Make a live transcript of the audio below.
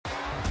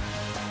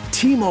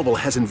T-Mobile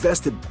has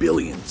invested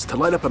billions to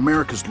light up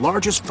America's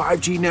largest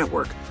 5G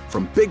network,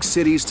 from big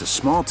cities to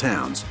small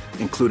towns,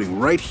 including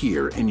right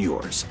here in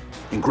yours.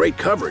 And great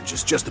coverage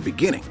is just the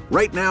beginning.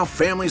 Right now,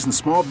 families and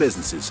small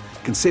businesses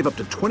can save up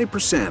to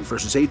 20%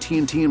 versus AT&T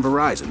and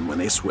Verizon when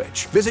they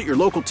switch. Visit your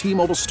local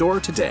T-Mobile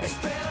store today.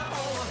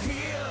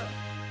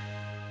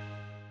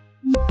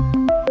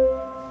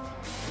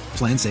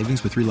 Plan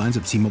savings with 3 lines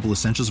of T-Mobile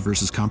Essentials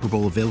versus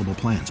comparable available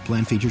plans.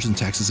 Plan features and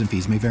taxes and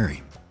fees may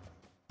vary.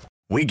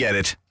 We get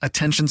it.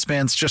 Attention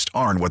spans just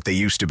aren't what they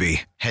used to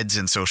be. Heads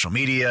in social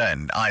media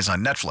and eyes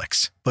on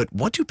Netflix. But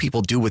what do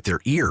people do with their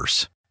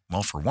ears?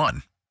 Well, for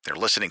one, they're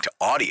listening to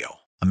audio.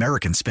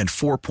 Americans spend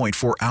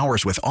 4.4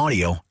 hours with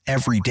audio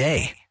every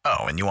day. Oh,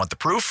 and you want the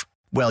proof?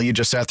 Well, you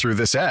just sat through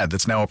this ad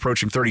that's now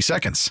approaching 30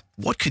 seconds.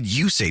 What could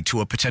you say to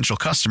a potential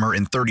customer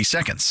in 30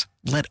 seconds?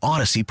 Let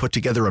Odyssey put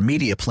together a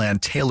media plan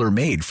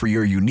tailor-made for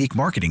your unique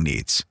marketing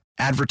needs.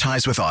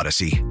 Advertise with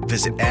Odyssey.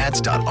 Visit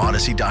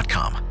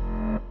ads.odyssey.com.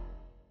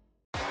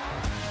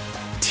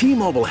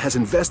 T-Mobile has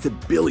invested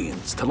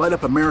billions to light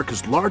up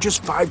America's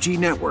largest 5G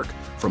network,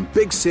 from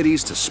big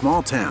cities to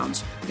small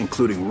towns,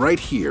 including right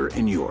here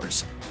in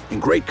yours.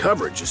 And great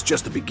coverage is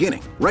just the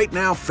beginning. Right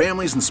now,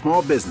 families and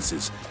small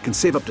businesses can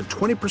save up to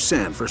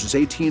 20% versus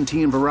AT&T and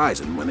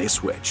Verizon when they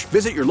switch.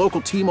 Visit your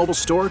local T-Mobile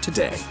store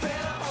today.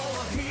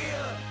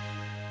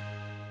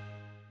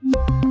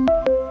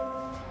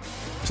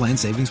 Plan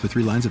savings with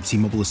 3 lines of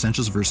T-Mobile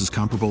Essentials versus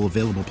comparable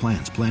available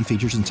plans. Plan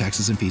features and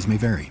taxes and fees may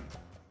vary.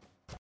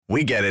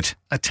 We get it.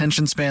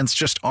 Attention spans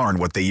just aren't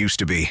what they used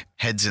to be.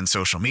 Heads in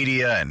social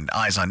media and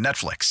eyes on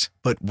Netflix.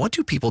 But what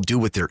do people do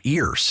with their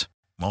ears?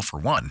 Well, for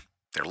one,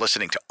 they're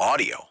listening to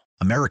audio.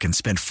 Americans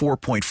spend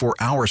 4.4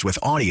 hours with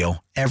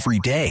audio every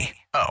day.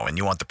 Oh, and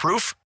you want the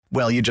proof?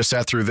 Well, you just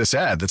sat through this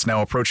ad that's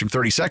now approaching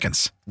 30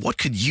 seconds. What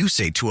could you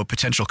say to a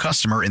potential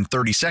customer in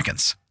 30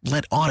 seconds?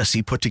 Let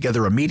Odyssey put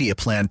together a media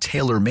plan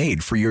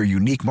tailor-made for your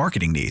unique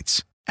marketing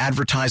needs.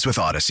 Advertise with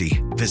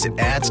Odyssey. Visit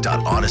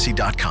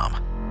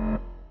ads.odyssey.com.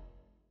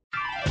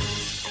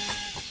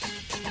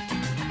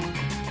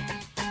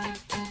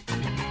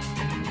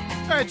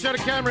 All right, Jenna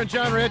Cameron,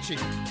 John Ritchie,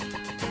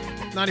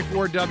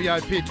 94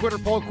 WIP. Twitter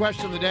poll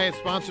question of the day is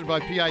sponsored by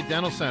PI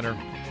Dental Center.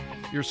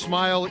 Your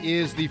smile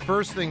is the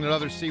first thing that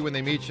others see when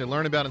they meet you.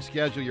 Learn about and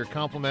schedule your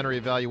complimentary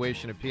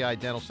evaluation at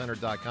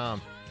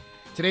pidentalcenter.com.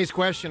 Today's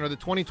question, are the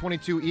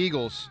 2022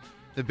 Eagles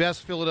the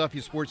best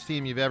Philadelphia sports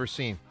team you've ever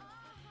seen?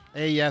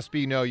 A, yes,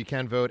 B, no. You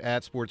can vote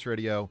at Sports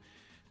Radio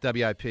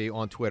WIP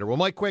on Twitter. Well,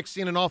 Mike Quick's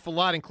seen an awful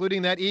lot,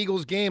 including that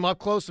Eagles game up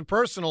close and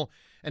personal,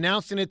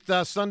 announcing it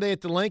Sunday at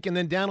the Link, and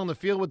then down on the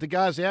field with the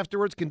guys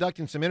afterwards,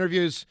 conducting some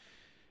interviews.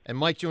 And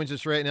Mike joins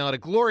us right now at a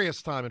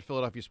glorious time in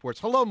Philadelphia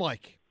sports. Hello,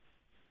 Mike.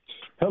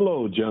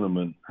 Hello,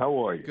 gentlemen.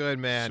 How are you? Good,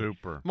 man.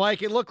 Super.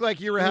 Mike, it looked like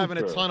you were having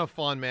a ton of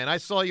fun, man. I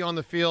saw you on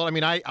the field. I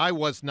mean, I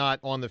was not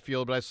on the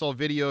field, but I saw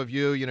video of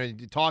you,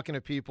 talking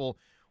to people.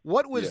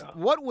 What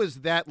was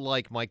that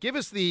like, Mike? Give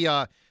us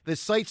the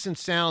sights and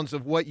sounds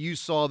of what you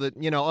saw that,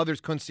 others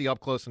couldn't see up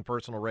close and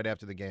personal right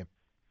after the game.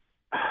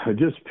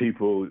 Just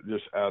people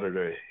just out of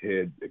their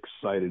head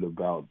excited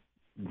about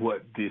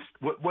what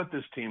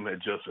this team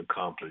had just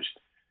accomplished.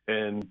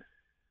 And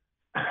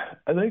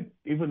I think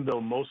even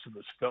though most of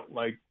us felt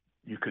like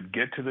you could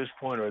get to this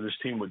point or this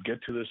team would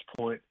get to this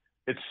point,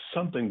 it's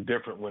something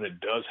different when it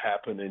does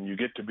happen and you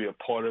get to be a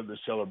part of the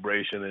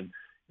celebration. And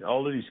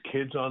all of these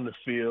kids on the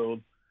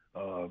field,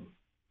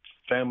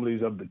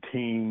 families of the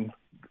team,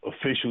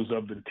 officials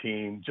of the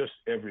team, just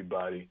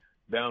everybody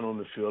down on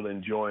the field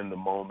enjoying the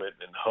moment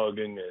and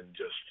hugging and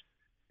just,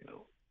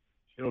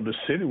 the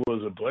city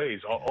was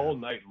ablaze all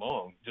night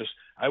long.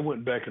 I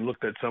went back and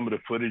looked at some of the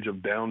footage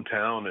of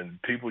downtown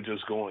and people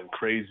just going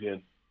crazy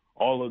and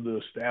all of the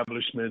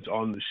establishments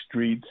on the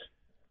streets.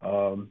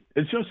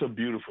 It's just a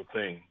beautiful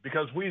thing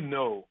because we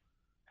know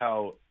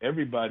how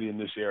everybody in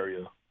this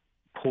area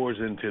pours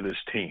into this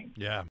team.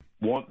 Yeah.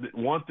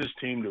 Want this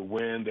team to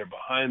win. They're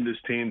behind this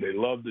team. They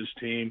love this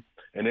team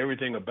and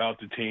everything about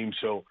the team.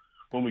 So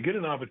when we get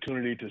an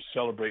opportunity to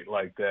celebrate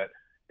like that,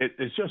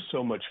 it's just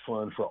so much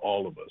fun for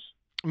all of us.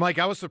 Mike,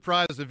 I was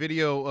surprised the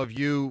video of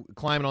you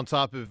climbing on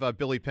top of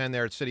Billy Penn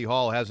there at City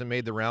Hall hasn't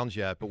made the rounds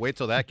yet, but wait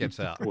till that gets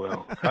out.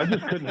 Well, I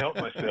just couldn't help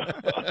myself.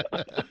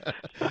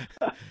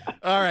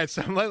 All right,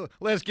 so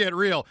let's get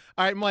real.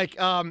 All right, Mike,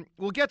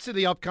 we'll get to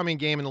the upcoming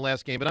game in the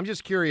last game, but I'm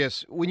just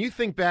curious, when you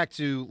think back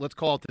to, let's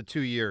call it the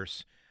 2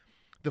 years,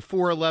 the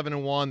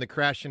 4-11-1, the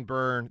crash and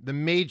burn, the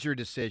major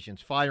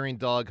decisions, firing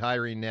Doug,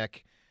 hiring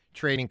Nick,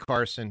 trading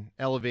Carson,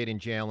 elevating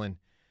Jalen,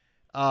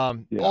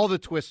 all the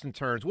twists and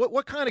turns.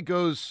 What kind of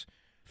goes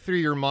through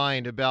your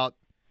mind about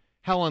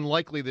how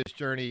unlikely this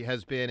journey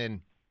has been and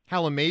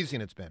how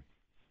amazing it's been?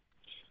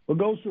 What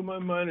goes through my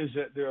mind is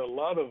that there are a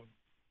lot of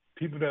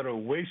people that are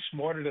way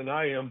smarter than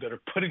I am that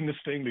are putting this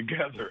thing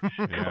together.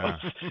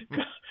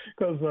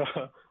 Because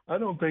I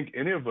don't think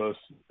any of us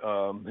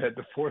had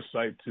the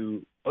foresight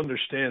to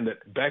understand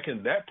that back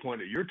in that point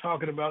that you're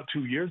talking about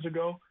 2 years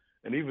ago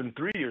and even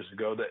 3 years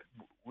ago, that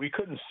we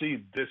couldn't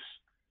see this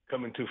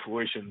coming to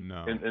fruition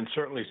and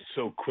certainly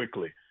so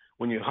quickly.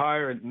 when you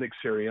hire Nick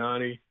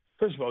Sirianni,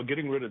 first of all,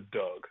 getting rid of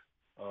Doug,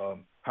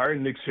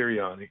 hiring Nick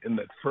Sirianni in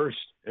that first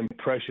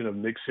impression of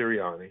Nick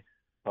Sirianni,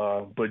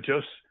 but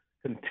just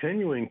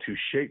continuing to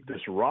shape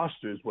this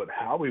roster is what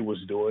Howie was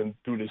doing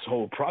through this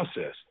whole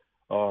process.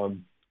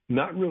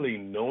 Not really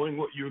knowing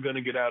what you were going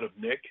to get out of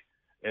Nick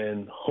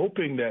and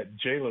hoping that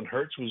Jalen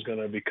Hurts was going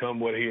to become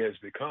what he has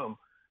become.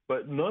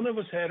 But none of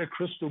us had a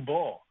crystal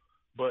ball.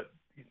 But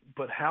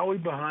Howie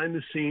behind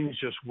the scenes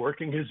just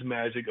working his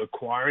magic,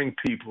 acquiring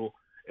people,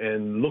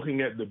 and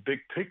looking at the big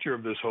picture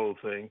of this whole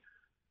thing.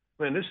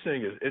 Man, this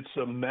thing it's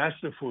a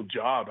masterful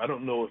job. I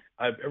don't know if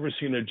I've ever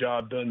seen a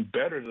job done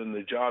better than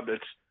the job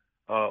that's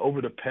over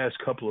the past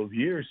couple of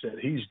years that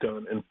he's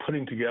done in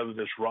putting together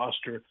this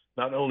roster,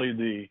 not only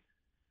the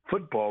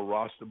football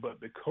roster,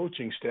 but the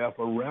coaching staff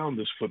around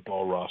this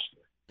football roster.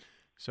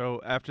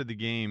 So after the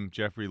game,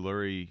 Jeffrey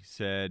Lurie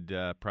said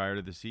prior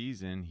to the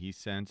season he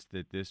sensed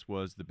that this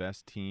was the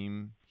best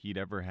team he'd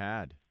ever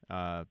had.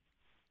 Are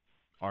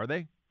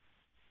they?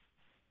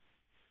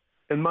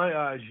 In my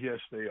eyes, yes,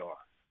 they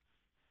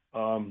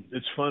are.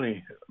 It's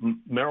funny.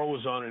 Merrill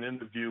was on an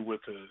interview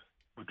with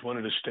one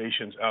of the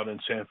stations out in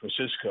San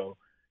Francisco,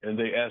 and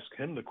they asked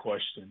him the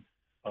question,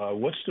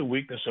 what's the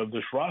weakness of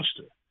this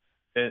roster?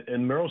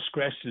 And Merrill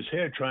scratched his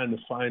head trying to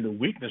find a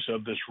weakness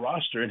of this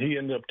roster, and he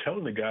ended up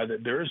telling the guy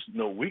that there is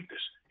no weakness.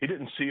 He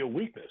didn't see a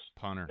weakness.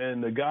 Punter.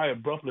 And the guy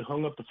abruptly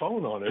hung up the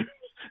phone on him.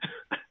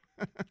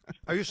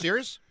 Are you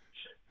serious?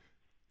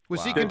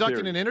 Was he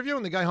conducting an interview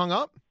and the guy hung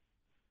up?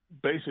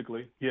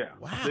 Basically, yeah.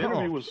 Wow. The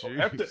interview was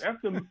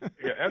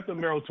after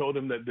Merrill told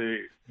him that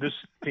this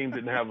team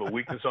didn't have a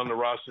weakness on the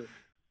roster.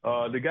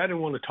 The guy didn't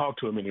want to talk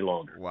to him any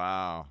longer.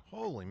 Wow.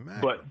 Holy man.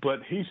 But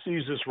he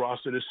sees this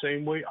roster the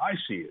same way I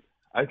see it.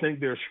 I think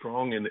they're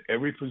strong in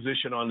every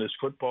position on this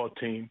football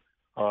team.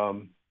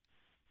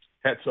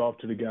 Hats off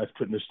to the guys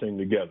putting this thing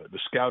together, the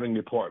scouting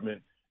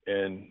department,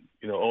 and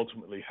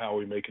ultimately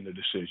Howie making the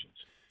decisions.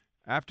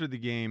 After the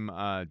game,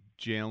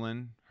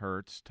 Jalen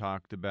Hurts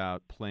talked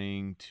about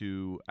playing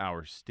to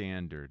our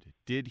standard.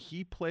 Did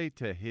he play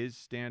to his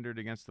standard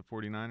against the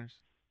 49ers?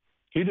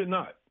 He did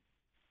not,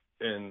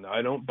 and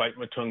I don't bite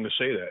my tongue to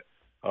say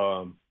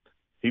that.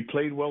 He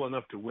played well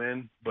enough to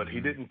win, but he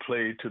didn't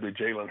play to the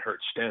Jalen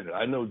Hurts standard.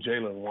 I know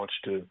Jalen wants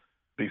to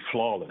be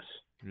flawless,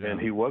 and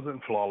he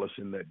wasn't flawless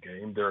in that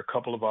game. There are a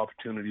couple of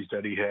opportunities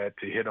that he had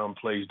to hit on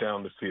plays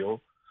down the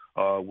field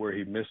where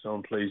he missed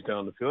on plays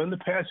down the field. And the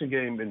passing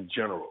game in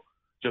general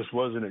just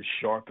wasn't as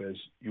sharp as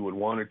you would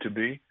want it to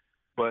be.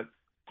 But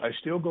I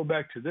still go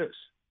back to this.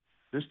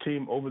 This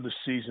team over the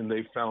season,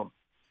 they found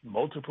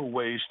multiple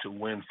ways to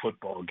win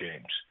football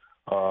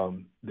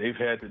games. They've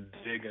had to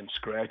dig and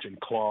scratch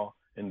and claw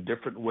in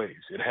different ways.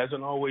 It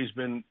hasn't always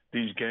been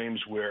these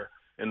games where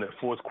in the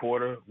fourth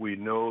quarter we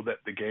know that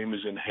the game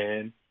is in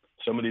hand.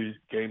 Some of these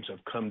games have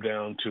come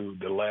down to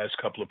the last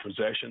couple of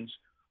possessions,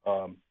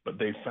 but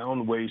they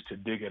found ways to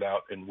dig it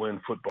out and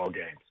win football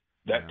games.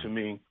 That, to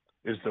me,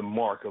 is the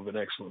mark of an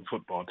excellent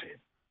football team.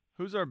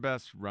 Who's our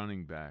best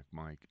running back,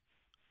 Mike?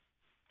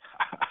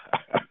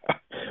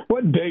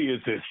 What day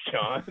is this,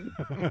 John?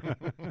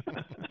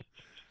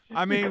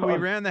 I mean, we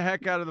ran the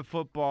heck out of the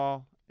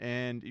football,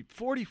 and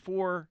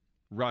 44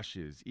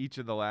 rushes each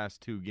of the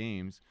last two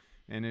games,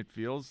 and it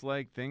feels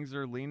like things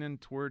are leaning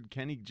toward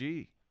Kenny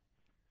G.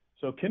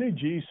 So Kenny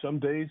G, some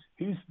days,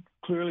 he's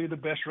clearly the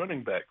best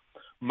running back.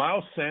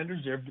 Miles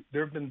Sanders,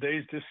 there have been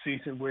days this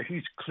season where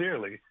he's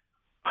clearly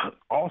an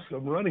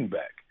awesome running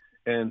back.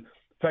 And, in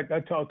fact, I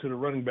talked to the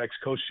running backs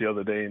coach the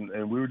other day,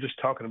 and we were just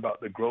talking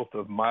about the growth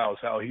of Miles,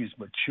 how he's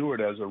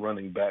matured as a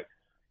running back.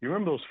 You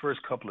remember those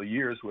first couple of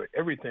years where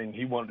everything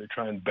he wanted to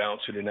try and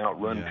bounce it and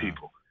outrun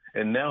people.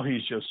 And now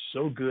he's just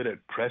so good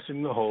at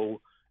pressing the hole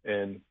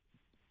and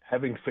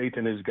having faith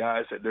in his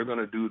guys that they're going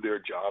to do their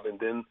job. And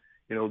then,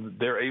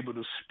 they're able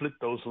to split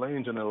those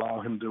lanes and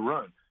allow him to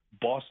run.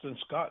 Boston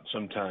Scott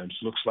sometimes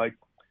looks like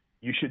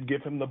you should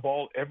give him the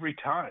ball every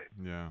time.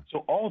 Yeah.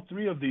 So all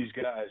three of these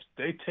guys,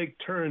 they take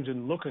turns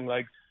in looking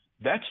like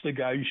that's the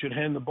guy you should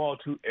hand the ball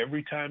to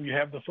every time you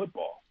have the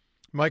football.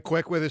 Mike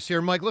Quick with us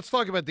here. Mike, let's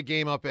talk about the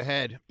game up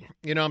ahead.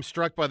 I'm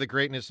struck by the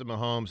greatness of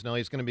Mahomes. Now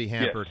he's going to be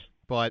hampered. Yes.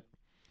 But,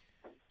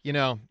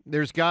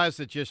 there's guys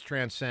that just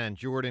transcend.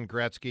 Jordan,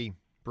 Gretzky,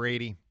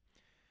 Brady.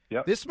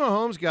 Yep. This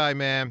Mahomes guy,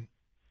 man,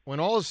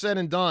 when all is said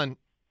and done,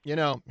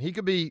 he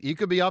could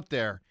be up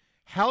there.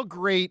 How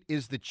great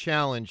is the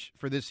challenge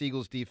for this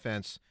Eagles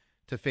defense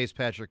to face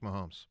Patrick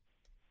Mahomes?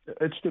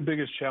 It's the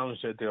biggest challenge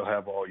that they'll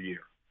have all year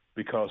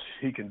because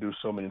he can do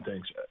so many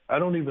things. I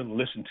don't even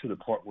listen to the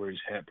part where he's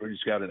hampered.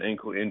 He's got an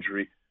ankle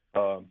injury.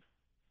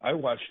 I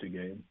watched the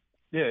game.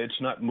 Yeah, it's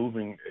not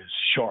moving as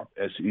sharp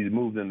as he's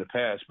moved in the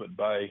past, but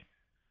by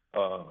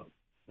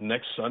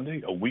next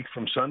Sunday, a week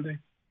from Sunday,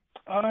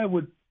 I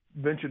would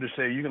venture to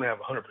say you're going to have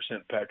 100%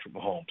 Patrick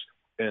Mahomes.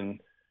 And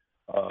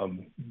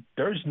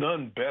there's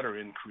none better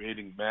in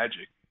creating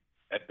magic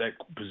at that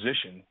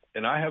position.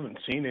 And I haven't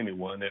seen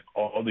anyone at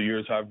all the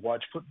years I've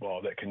watched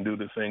football that can do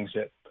the things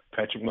that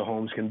Patrick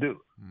Mahomes can do.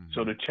 Mm-hmm.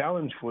 So the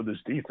challenge for this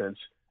defense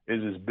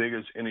is as big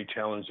as any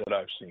challenge that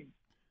I've seen.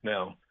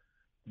 Now,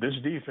 this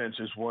defense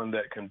is one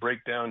that can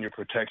break down your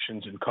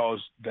protections and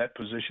cause that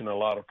position a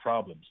lot of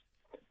problems.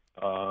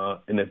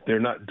 And if they're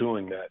not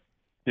doing that,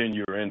 then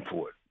you're in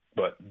for it.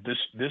 But this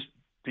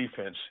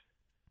defense,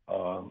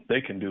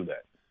 they can do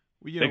that.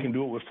 Well, they can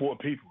do it with 4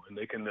 people, and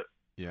they can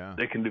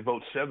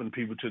devote 7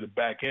 people to the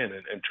back end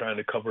and trying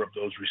to cover up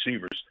those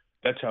receivers.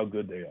 That's how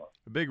good they are.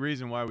 The big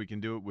reason why we can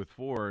do it with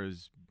 4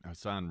 is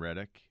Hassan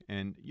Reddick.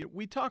 And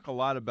we talk a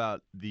lot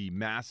about the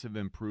massive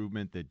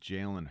improvement that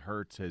Jalen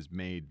Hurts has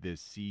made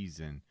this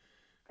season.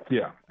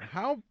 Yeah.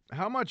 How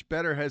much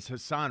better has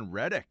Hassan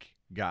Reddick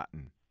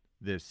gotten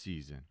this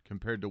season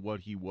compared to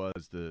what he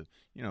was the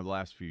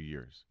last few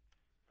years?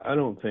 I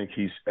don't think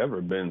he's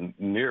ever been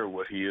near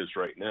what he is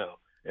right now.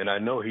 And I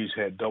know he's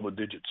had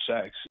double-digit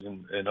sacks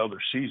in other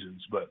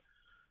seasons. But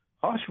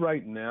us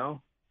right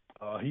now,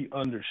 he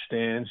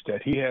understands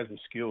that he has a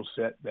skill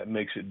set that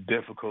makes it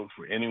difficult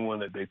for anyone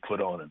that they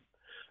put on him.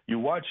 You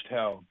watched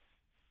how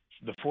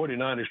the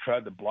 49ers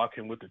tried to block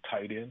him with the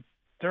tight end.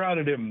 They're out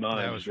of their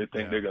minds. They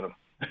think they're going to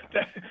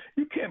 –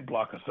 you can't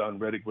block Hassan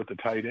Reddick with the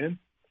tight end.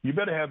 You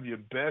better have your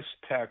best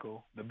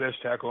tackle, the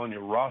best tackle on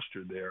your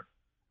roster there,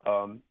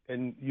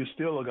 and you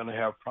still are going to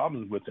have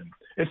problems with him.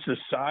 It's the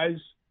size,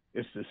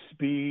 it's the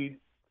speed,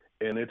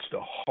 and it's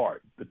the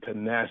heart, the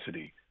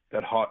tenacity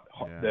that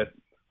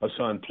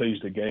Hassan plays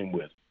the game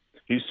with.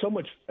 He's so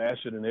much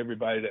faster than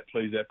everybody that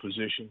plays that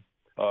position.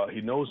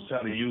 He knows how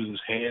to use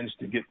his hands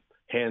to get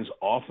hands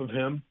off of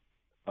him.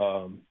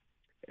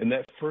 And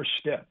that first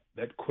step,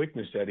 that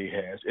quickness that he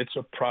has, it's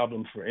a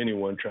problem for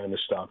anyone trying to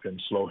stop him,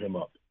 slow him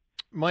up.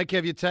 Mike,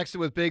 have you texted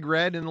with Big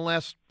Red in the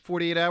last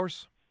 48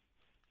 hours?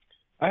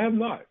 I have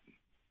not.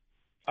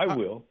 I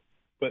will,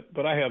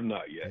 but I have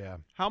not yet. Yeah.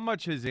 How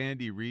much has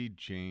Andy Reid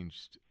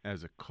changed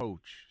as a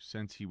coach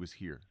since he was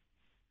here?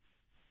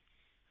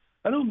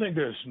 I don't think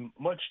there's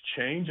much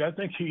change. I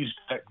think he's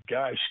that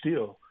guy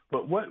still.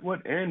 But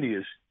what Andy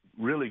is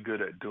really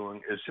good at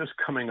doing is just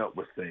coming up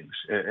with things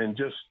and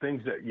just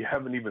things that you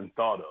haven't even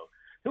thought of.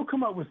 He'll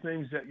come up with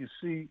things that you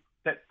see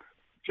that,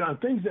 John,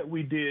 things that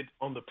we did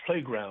on the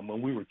playground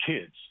when we were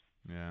kids.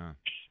 Yeah.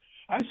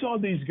 I saw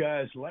these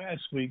guys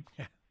last week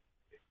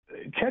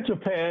catch a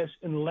pass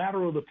and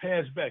lateral the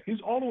pass back.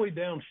 He's all the way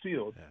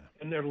downfield,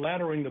 and they're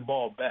lateraling the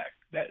ball back.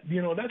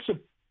 That's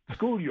a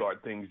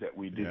schoolyard things that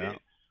we did. Yeah.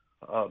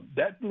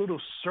 That little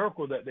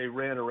circle that they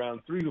ran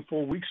around 3 to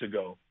 4 weeks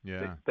ago,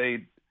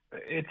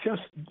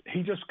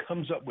 he just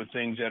comes up with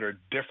things that are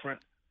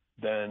different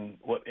than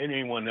what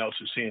anyone else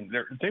is seeing.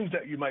 There are things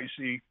that you might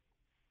see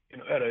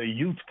at a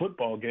youth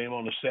football game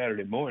on a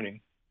Saturday morning.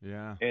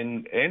 Yeah.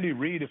 And Andy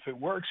Reid, if it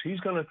works, he's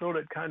going to throw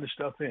that kind of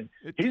stuff in.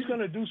 He's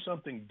going to do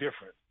something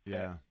different.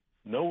 Yeah.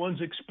 No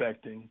one's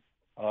expecting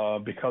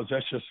because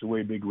that's just the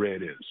way Big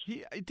Red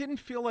is. It didn't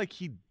feel like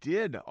he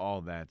did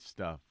all that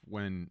stuff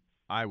when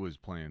I was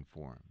playing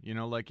for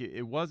him.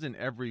 It wasn't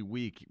every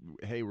week,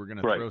 hey, we're going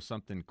to throw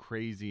something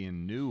crazy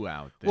and new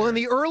out there. Well, in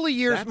the early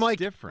years, That's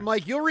different.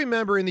 Mike, you'll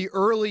remember in the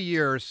early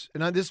years,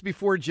 and this is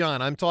before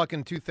John, I'm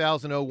talking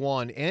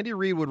 2001, Andy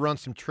Reid would run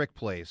some trick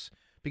plays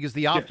because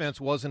the offense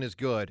wasn't as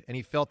good, and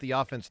he felt the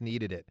offense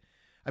needed it.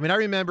 I mean, I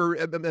remember,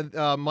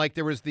 Mike,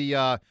 there was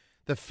the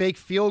fake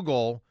field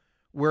goal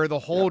where the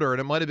holder, and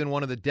it might have been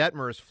one of the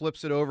Detmers,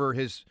 flips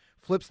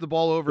the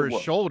ball over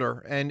his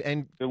shoulder,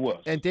 and it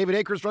was. And David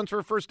Akers runs for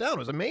a first down. It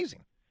was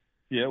amazing.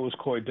 Yeah, it was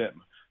Coy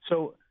Detmer.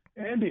 So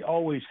Andy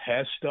always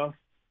has stuff.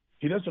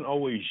 He doesn't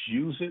always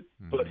use it,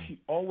 but he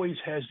always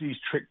has these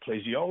trick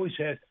plays. He always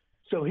has.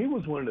 So he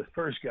was one of the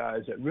first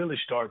guys that really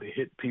started to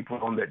hit people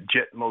on that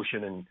jet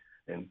motion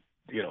and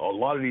a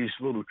lot of these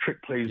little trick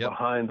plays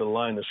behind the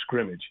line of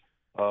scrimmage.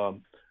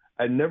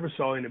 I never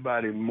saw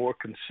anybody more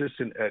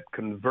consistent at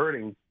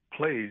converting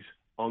plays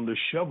on the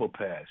shovel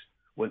pass.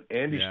 When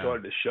Andy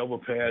started the shovel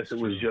pass, it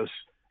was just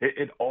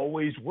it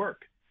always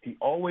worked. He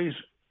always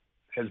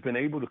has been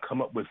able to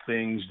come up with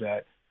things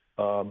that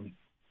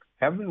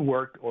haven't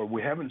worked or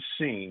we haven't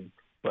seen,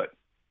 but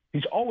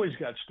he's always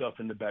got stuff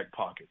in the back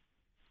pocket.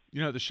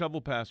 The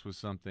shovel pass was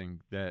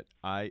something that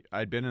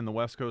I'd been in the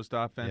West Coast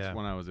offense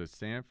when I was at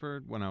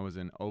Stanford, when I was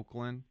in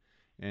Oakland,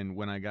 and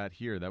when I got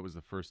here, that was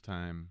the first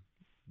time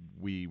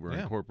we were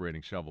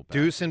incorporating shovel pass.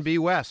 Deuce and B.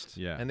 West.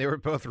 Yeah. And they were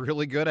both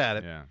really good at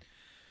it. Yeah.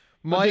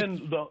 Mike,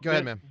 go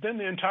ahead, man. Then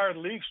the entire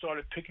league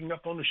started picking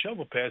up on the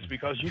shovel pass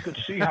because you could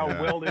see how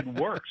well it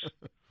works.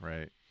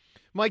 Right.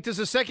 Mike, does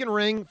the second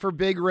ring for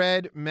Big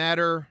Red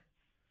matter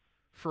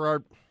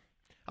for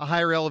a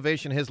higher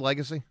elevation of his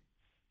legacy?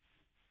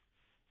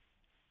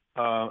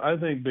 I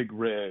think Big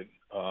Red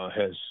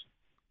has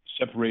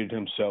separated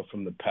himself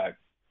from the pack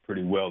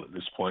pretty well at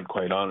this point,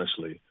 quite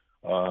honestly.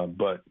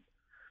 But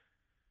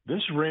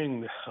this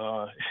ring,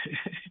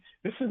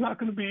 this is not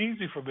going to be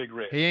easy for Big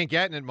Red. He ain't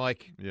getting it,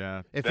 Mike.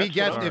 Yeah. If he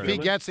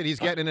gets it, he's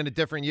getting it in a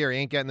different year. He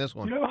ain't getting this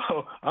one.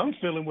 No, I'm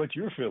feeling what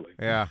you're feeling.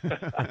 Yeah.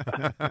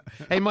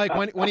 Hey, Mike,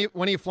 when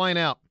are you flying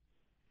out?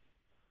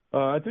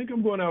 I think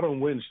I'm going out on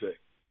Wednesday.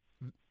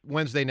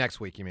 Wednesday next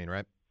week, you mean,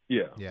 right?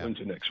 Yeah,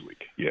 Wednesday next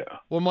week. Yeah.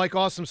 Well, Mike,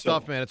 awesome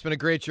stuff, man. It's been a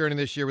great journey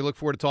this year. We look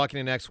forward to talking to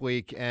you next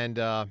week. And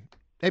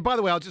Hey, by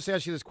the way, I'll just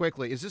ask you this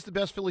quickly. Is this the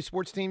best Philly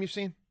sports team you've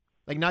seen?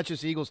 Like, not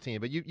just Eagles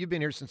team, but you've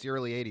been here since the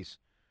early 80s. Is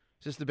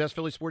this the best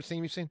Philly sports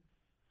team you've seen?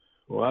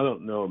 Well, I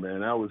don't know,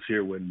 man. I was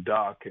here when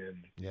Doc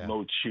and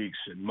Mo Cheeks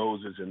and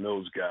Moses and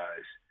those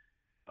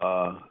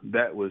guys,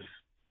 that was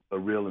a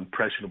real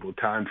impressionable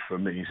time for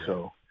me.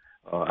 So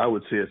I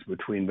would say it's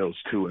between those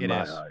two in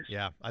my eyes.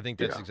 Yeah, I think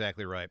that's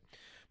exactly right.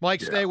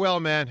 Mike, stay well,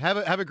 man. Have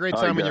a great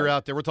time when you're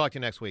out there. We'll talk to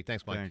you next week.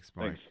 Thanks, Mike. Thanks,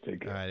 Mike.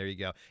 Take care. All right, there you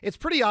go. It's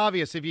pretty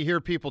obvious if you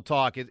hear people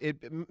talk.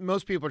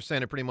 Most people are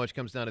saying it pretty much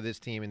comes down to this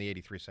team and the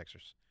 83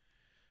 Sixers.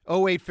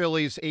 08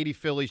 Phillies, 80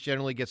 Phillies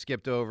generally get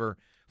skipped over.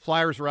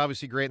 Flyers were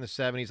obviously great in the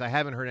 70s. I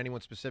haven't heard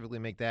anyone specifically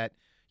make that,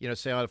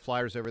 say, the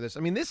Flyers over this.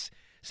 I mean,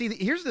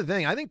 here's the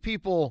thing. I think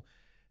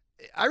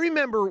I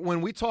remember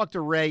when we talked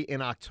to Ray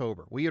in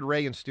October. We had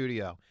Ray in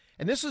studio.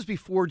 And this was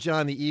before,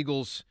 John, the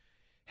Eagles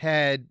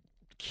had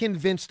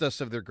convinced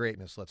us of their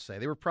greatness, let's say.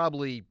 They were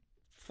probably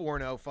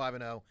 4-0,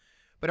 5-0.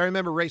 But I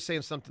remember Ray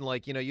saying something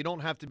like, you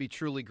don't have to be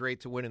truly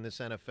great to win in this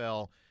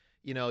NFL.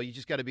 You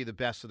just got to be the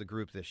best of the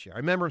group this year. I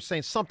remember him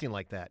saying something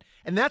like that.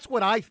 And that's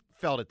what I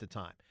felt at the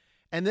time.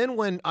 And then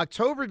when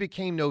October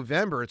became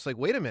November, it's like,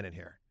 wait a minute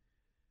here.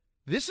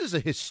 This is a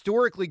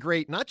historically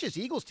great, not just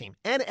Eagles team,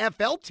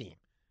 NFL team.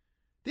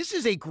 This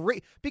is a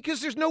great,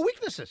 because there's no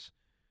weaknesses.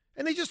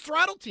 And they just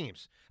throttle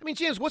teams. I mean,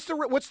 James, what's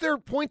their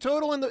point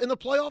total in the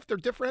playoff? Their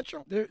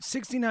differential? They're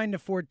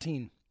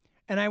 69-14.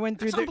 And I went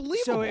through. That's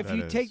unbelievable. So if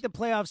you take the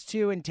playoffs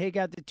too and take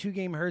out the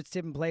 2-game Hurts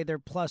didn't play, they're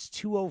plus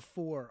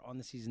 204 on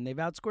the season. They've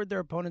outscored their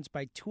opponents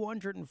by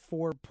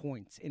 204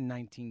 points in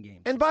 19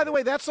 games. And by the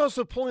way, that's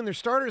also pulling their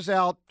starters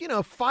out,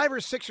 5 or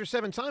 6 or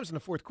 7 times in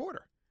the fourth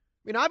quarter.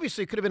 I mean,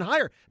 obviously, it could have been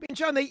higher. I mean,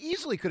 John, they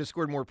easily could have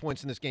scored more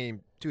points in this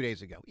game 2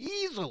 days ago.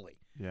 Easily.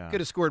 Yeah. Could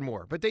have scored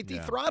more. But they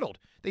dethrottled.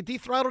 They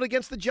dethrottled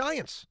against the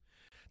Giants.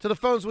 To the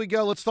phones we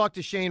go. Let's talk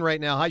to Shane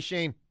right now. Hi,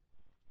 Shane.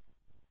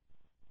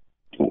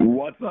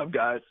 What's up,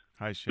 guys?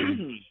 Hi,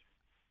 Shane.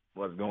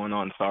 What's going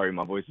on? Sorry,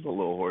 my voice is a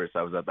little hoarse.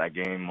 I was at that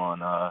game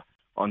on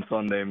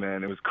Sunday,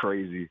 man. It was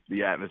crazy.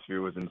 The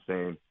atmosphere was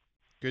insane.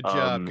 Good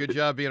job. Good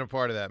job being a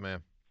part of that,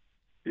 man.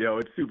 Yo,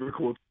 it's super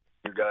cool to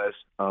you guys.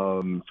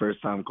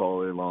 First time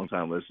caller, long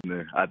time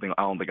listener. I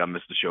don't think I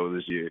missed the show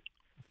this year.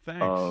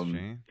 Thanks,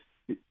 Shane.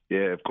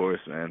 Yeah, of course,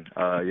 man.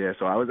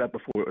 So I was at the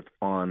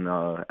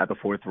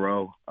fourth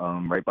row,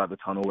 right by the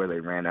tunnel where they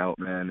ran out,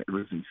 man. It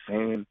was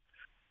insane.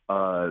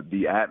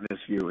 The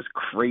atmosphere was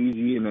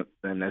crazy,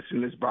 and as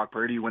soon as Brock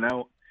Purdy went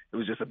out, it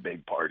was just a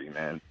big party,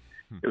 man.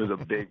 It was a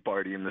big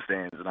party in the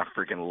stands, and I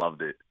freaking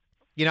loved it.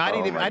 I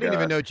didn't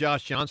even know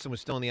Josh Johnson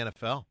was still in the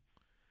NFL.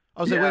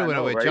 I was like,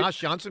 wait, right? Josh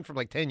Johnson from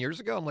like 10 years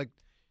ago? I'm like,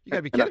 you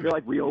gotta be kidding me. I feel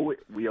like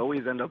we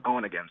always end up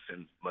going against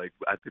him. Like,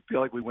 I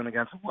feel like we went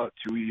against him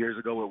 2 years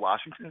ago with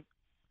Washington.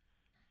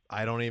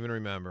 I don't even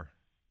remember.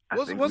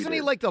 Wasn't he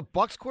like the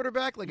Bucs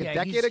quarterback a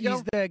decade ago?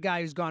 He's the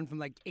guy who's gone from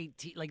like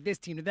 18, like this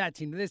team to that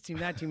team to this team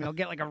to that team. And he'll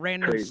get like a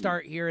random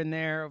start here and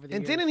there over the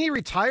years. Didn't he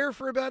retire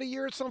for about a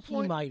year at some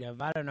point? He might have.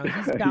 I don't know. He's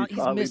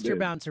Mr.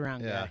 Bounce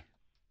Around guy.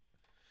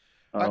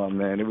 Oh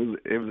man, it was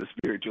a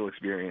spiritual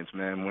experience,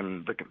 man.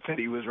 When the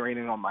confetti was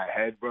raining on my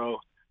head, bro.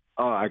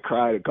 Oh, I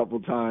cried a couple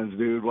times,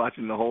 dude,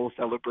 watching the whole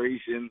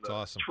celebration. That's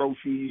awesome.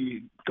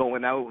 Trophy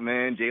going out,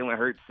 man. Jalen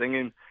Hurts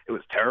singing. It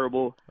was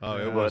terrible. Oh,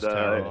 it was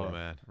terrible,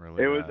 man.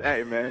 Really it was,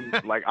 hey, man.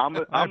 Like, I'm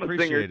a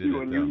singer, too,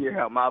 and you hear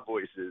how my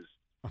voice is.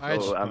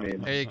 So, I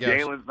mean, there you go.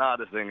 Jalen's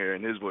not a singer,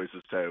 and his voice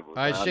is terrible. All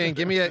right, Shane,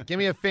 give me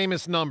a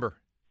famous number.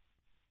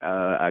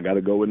 I got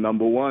to go with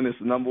number one. It's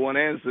the number one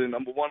answer.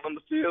 Number one on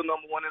the field,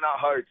 number one in our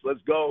hearts.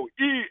 Let's go.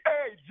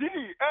 EAGLES,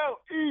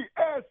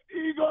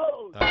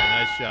 Eagles. All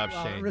right, nice job,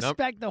 Shane.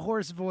 Respect the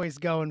hoarse voice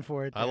going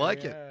for it. I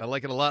like it. I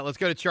like it a lot. Let's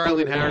go to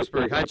Charlie in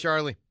Harrisburg. Hi,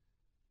 Charlie.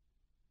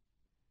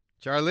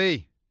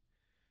 Charlie.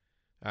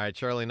 All right,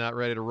 Charlie, not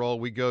ready to roll.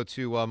 We go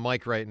to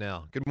Mike right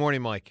now. Good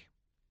morning, Mike.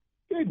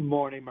 Good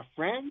morning, my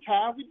friends.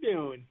 How we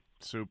doing?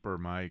 Super,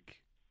 Mike.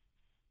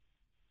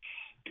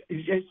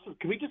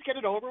 Can we just get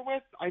it over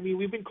with? I mean,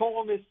 we've been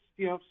calling this,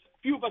 a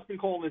few of us been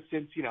calling this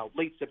since,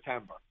 late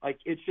September. Like,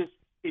 it's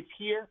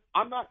here.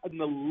 I'm not in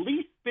the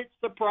least bit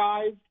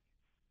surprised.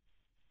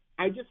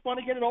 I just want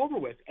to get it over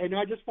with, and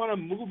I just want to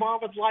move on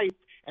with life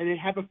and then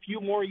have a few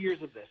more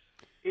years of this.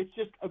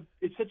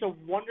 It's such a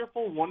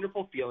wonderful,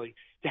 wonderful feeling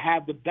to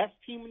have the best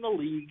team in the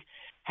league,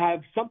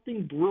 have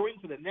something brewing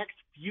for the next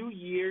few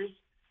years,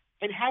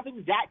 and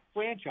having that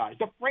franchise,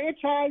 the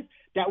franchise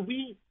that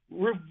we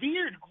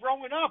revered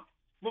growing up.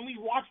 When we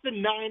watched the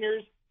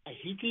Niners, I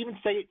hate to even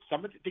say it,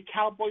 some of the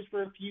Cowboys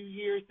for a few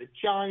years, the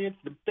Giants,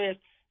 the Bears.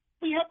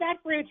 We have that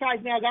franchise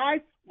now,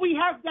 guys. We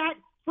have that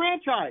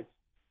franchise.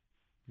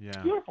 Yeah. It's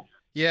beautiful.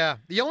 Yeah.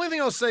 The only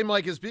thing I'll say,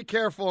 Mike, is be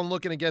careful in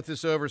looking to get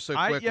this over so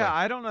quickly.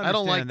 I don't understand. I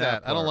don't like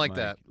that. Part, I don't like Mike.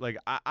 that. Like,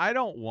 I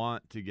don't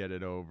want to get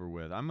it over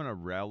with. I'm going to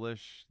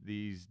relish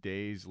these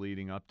days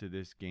leading up to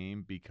this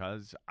game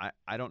because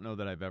I don't know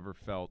that I've ever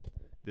felt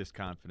this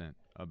confident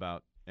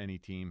about any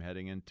team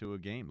heading into a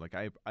game. Like,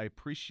 I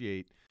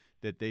appreciate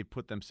that they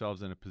put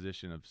themselves in a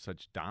position of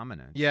such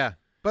dominance. Yeah.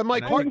 But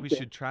Mike, I think we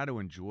should try to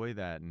enjoy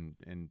that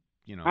and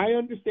I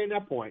understand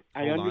that point.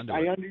 I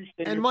understand.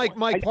 And Mike,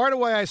 part of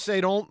why I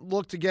say don't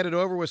look to get it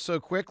over with so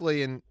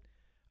quickly, and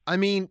I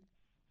mean,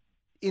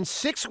 in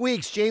 6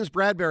 weeks, James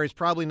Bradbury is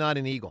probably not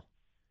an Eagle.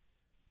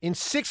 In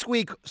 6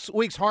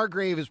 weeks,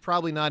 Hargrave is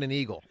probably not an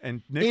Eagle.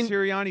 And Nick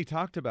Sirianni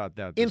talked about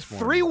that this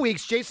morning. 3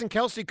 weeks, Jason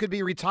Kelce could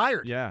be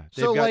retired. Yeah.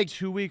 They've got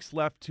 2 weeks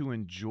left to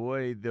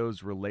enjoy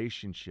those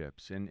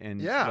relationships. And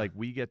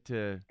we get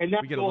a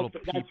little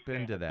peep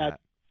into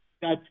that.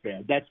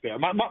 That's fair.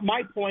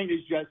 My point is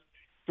just,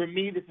 for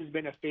me, this has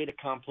been a fait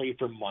accompli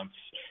for months.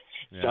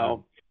 Yeah.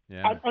 So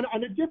yeah.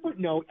 On a different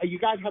note, you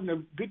guys having a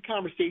good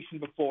conversation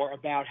before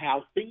about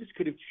how things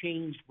could have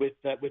changed with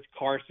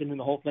Carson and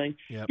the whole thing.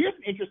 Yep. Here's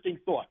an interesting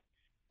thought,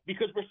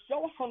 because we're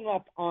so hung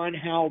up on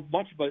how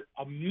much of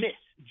a miss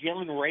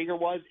Jalen Reagor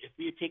was if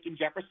we had taken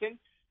Jefferson.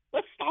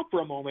 Let's stop for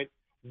a moment.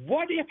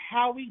 What if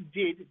Howie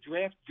did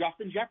draft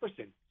Justin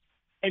Jefferson?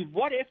 And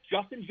what if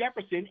Justin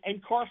Jefferson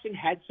and Carson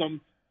had some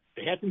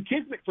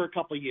kismet for a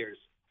couple of years?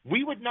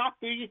 We would not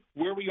be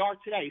where we are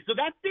today. So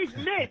that big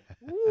miss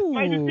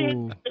might have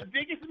been the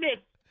biggest miss.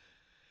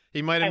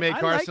 He might have made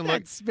Carson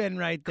look spin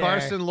right there.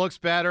 Carson looks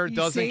better,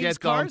 doesn't get dunked.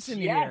 Carson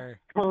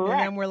here. Correct. And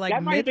then we're like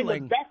that might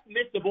middling. have been the best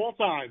miss of all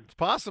time. It's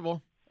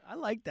possible. I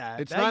like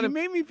that. You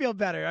made me feel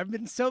better. I've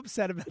been so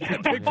upset about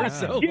that pick for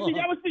so long.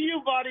 That was for you,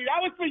 buddy.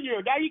 That was for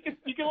you. Now you can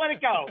let it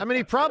go. I mean,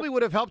 he probably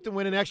would have helped him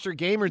win an extra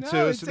game or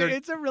two.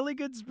 It's a really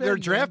good spin. Their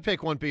draft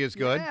pick won't be as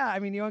good. Yeah, I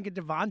mean, you won't get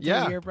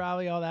Devontae here,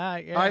 probably all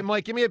that. Yeah. All right,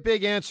 Mike, give me a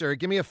big answer.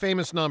 Give me a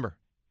famous number.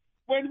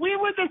 When we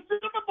were the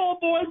Super Bowl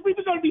boys, we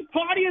were going to be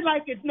partying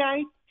like it's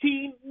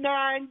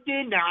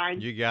 1999.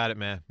 You got it,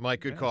 man. Mike,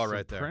 good call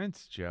right there.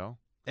 Prince, Joe.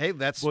 Hey,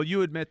 that's... Well,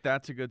 you admit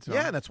that's a good song.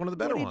 Yeah, that's one of the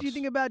better ones. What did you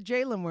think about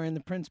Jalen wearing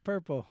the Prince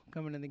purple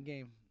coming in the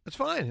game? It's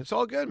fine. It's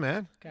all good,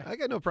 man. Okay. I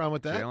got no problem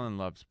with that. Jalen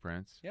loves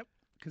Prince. Yep.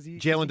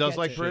 Jalen does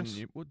like Prince?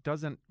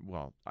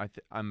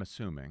 I'm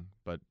assuming,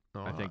 but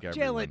I think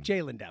everyone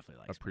Jalen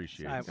definitely likes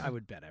appreciates Prince. I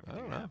would bet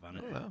everything I have on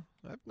it.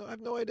 I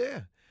have no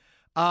idea.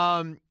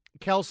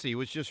 Kelce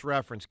was just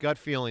referenced. Gut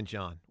feeling,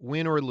 John.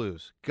 Win or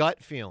lose.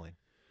 Gut feeling.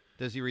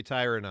 Does he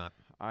retire or not?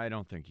 I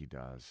don't think he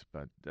does,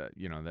 but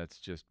that's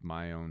just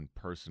my own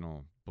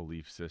personal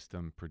belief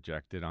system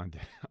projected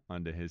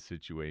onto his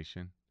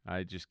situation.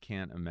 I just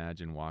can't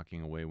imagine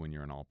walking away when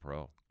you're an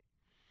All-Pro.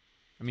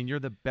 I mean, you're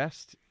the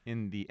best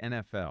in the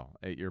NFL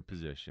at your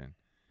position.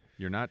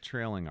 You're not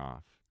trailing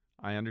off.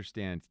 I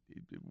understand.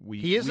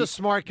 He is a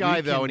smart guy,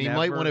 though, and he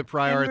might want to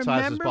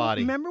prioritize his body.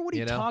 Remember what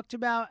he talked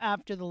about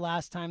after the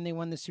last time they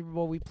won the Super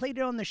Bowl? We played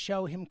it on the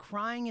show. Him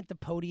crying at the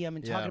podium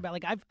and talking about,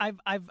 like, I've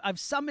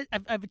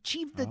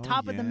achieved the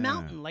top of the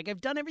mountain. Like,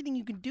 I've done everything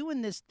you can do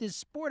in this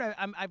sport.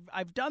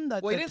 I've done the.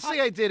 Well, he didn't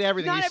say I did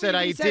everything. He said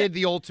I did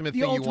the ultimate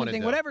thing you wanted to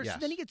do. Whatever. Yes. So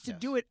then he gets to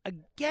do it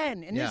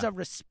again, and there's a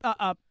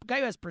guy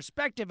who has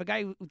perspective, a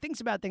guy who thinks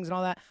about things and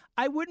all that.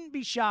 I wouldn't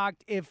be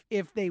shocked if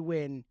they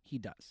win. He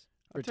does.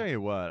 I'll tell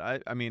you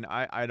what. I mean,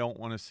 I don't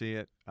want to see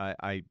it.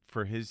 I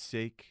for his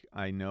sake,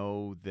 I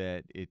know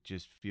that it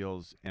just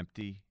feels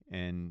empty.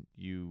 And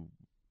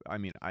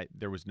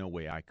there was no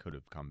way I could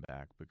have come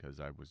back because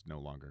I was no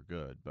longer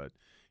good. But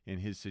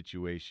in his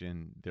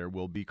situation, there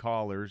will be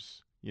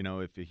callers.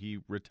 If he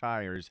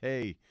retires,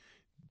 hey,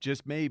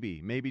 just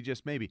maybe.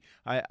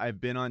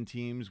 I've been on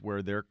teams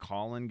where they're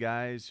calling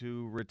guys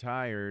who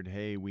retired,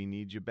 hey, we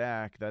need you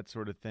back, that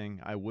sort of thing.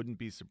 I wouldn't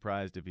be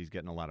surprised if he's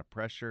getting a lot of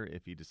pressure,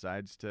 if he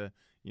decides to,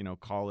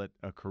 call it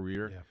a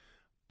career. Yeah.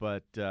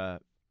 But,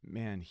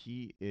 man,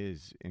 he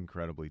is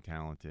incredibly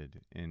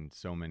talented in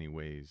so many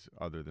ways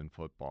other than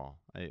football.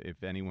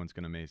 If anyone's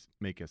going to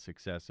make a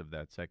success of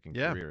that second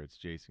career, it's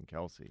Jason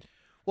Kelce.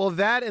 Well,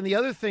 that and the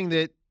other thing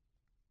that,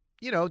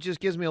 just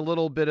gives me a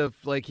little bit of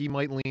like he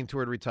might lean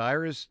toward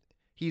retire is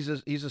he's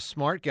a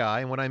smart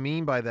guy. And what I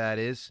mean by that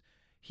is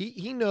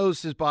he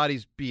knows his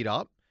body's beat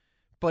up,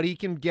 but he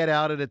can get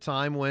out at a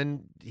time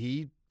when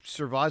he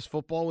survives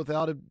football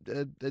without a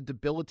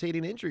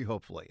debilitating injury,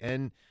 hopefully.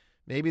 And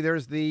maybe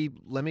there's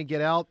let me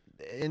get out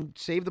and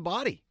save the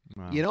body.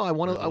 Wow. I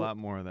want a lot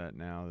more of that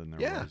now than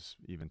there was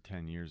even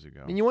 10 years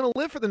ago. And you want to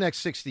live for the next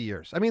 60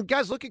 years. I mean,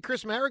 guys, look at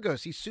Chris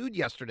Maragos. He sued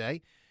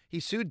yesterday.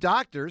 He sued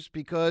doctors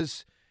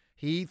because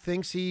he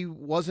thinks he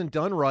wasn't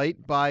done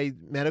right by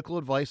medical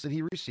advice that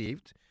he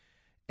received.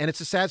 And it's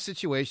a sad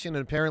situation.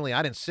 And apparently,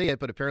 I didn't see it,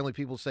 but apparently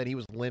people said he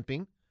was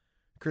limping.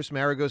 Chris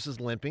Maragos is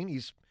limping.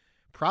 He's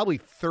probably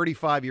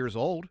 35 years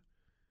old,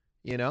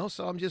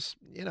 So I'm just,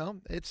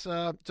 it's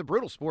a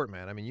brutal sport,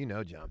 man. I mean,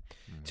 John.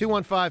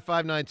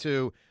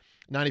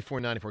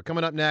 215-592-9494.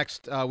 Coming up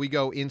next, we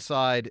go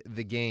inside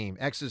the game.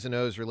 X's and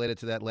O's related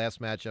to that last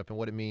matchup and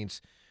what it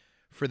means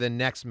for the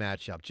next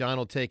matchup. John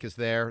will take us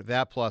there.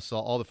 That plus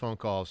all the phone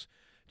calls.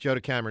 Joe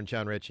DeCamera,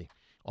 John Ritchie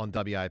on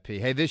WIP.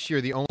 Hey, this year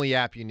the only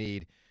app you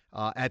need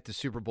at the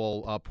Super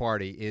Bowl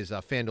party is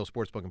FanDuel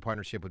Sportsbook in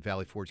partnership with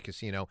Valley Forge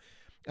Casino,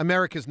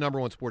 America's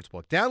 #1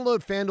 sportsbook. Download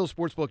FanDuel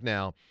Sportsbook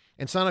now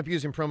and sign up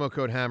using promo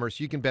code HAMMER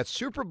so you can bet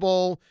Super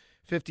Bowl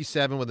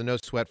 57 with a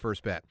no-sweat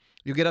first bet.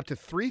 You'll get up to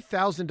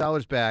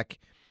 $3,000 back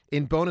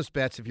in bonus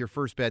bets if your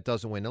first bet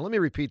doesn't win. Now, let me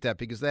repeat that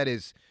because that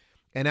is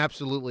an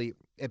absolutely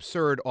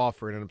absurd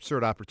offer and an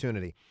absurd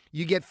opportunity.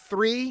 You get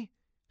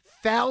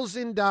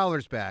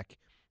 $3,000 back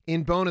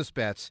in bonus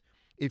bets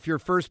if your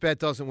first bet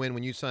doesn't win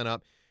when you sign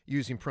up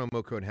using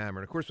promo code HAMMER.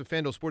 And, of course, with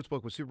FanDuel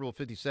Sportsbook with Super Bowl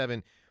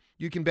 57,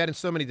 you can bet in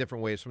so many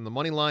different ways, from the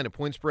money line to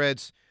point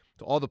spreads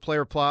to all the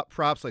player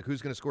props like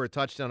who's going to score a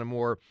touchdown and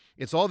more.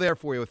 It's all there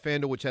for you with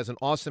FanDuel, which has an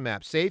awesome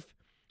app. Safe,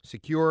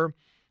 secure,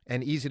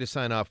 and easy to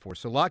sign up for.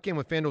 So lock in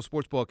with FanDuel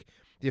Sportsbook,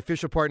 the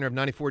official partner of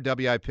 94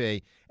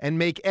 WIP, and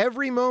make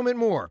every moment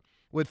more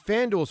with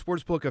FanDuel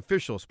Sportsbook,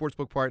 official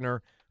sportsbook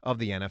partner of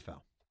the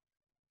NFL.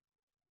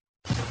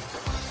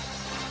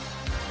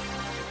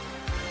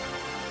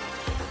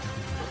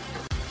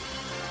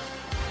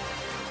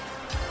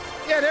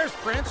 Yeah, there's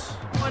Prince.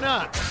 Why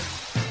not?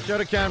 Joe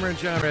DeCamara and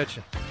John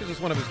Ritchie, because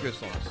it's one of his good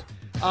songs.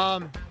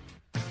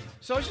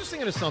 So I was just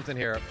thinking of something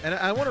here, and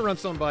I want to run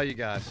something by you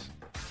guys.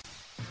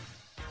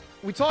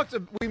 We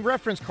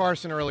referenced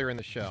Carson earlier in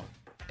the show,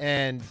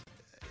 and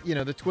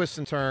the twists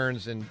and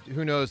turns, and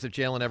who knows if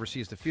Jalen ever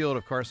sees the field,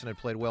 if Carson had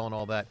played well and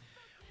all that.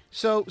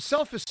 So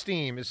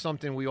self-esteem is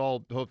something we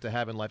all hope to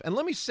have in life. And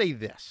let me say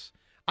this.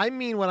 I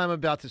mean what I'm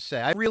about to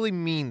say. I really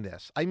mean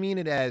this. I mean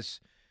it as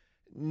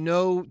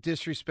no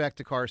disrespect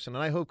to Carson,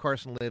 and I hope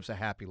Carson lives a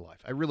happy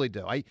life. I really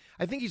do. I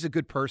think he's a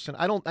good person.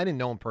 I didn't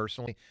know him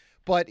personally,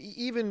 but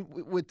even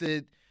with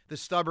the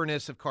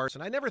stubbornness of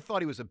Carson, I never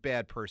thought he was a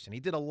bad person. He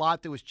did a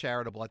lot that was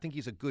charitable. I think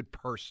he's a good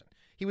person.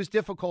 He was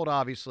difficult,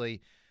 obviously,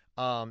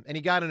 and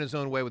he got in his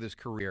own way with his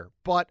career,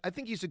 but I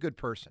think he's a good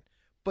person.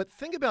 But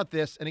think about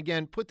this, and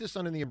again, put this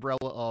under the umbrella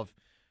of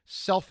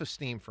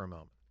self-esteem for a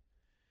moment.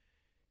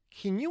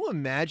 Can you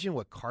imagine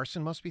what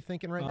Carson must be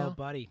thinking right now? Oh,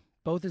 buddy.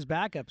 Both his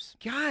backups.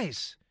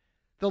 Guys,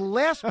 the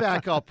last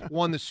backup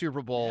won the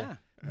Super Bowl. Yeah.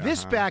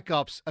 This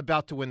backup's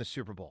about to win the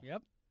Super Bowl.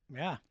 Yep.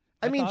 Yeah.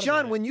 I mean,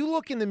 John, when you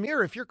look in the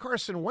mirror, if you're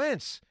Carson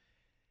Wentz,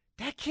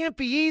 that can't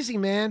be easy,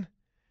 man.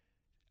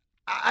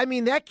 I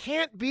mean, that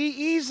can't be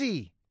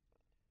easy.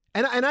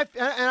 And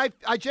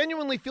I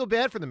genuinely feel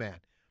bad for the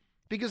man,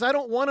 because I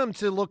don't want him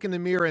to look in the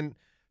mirror and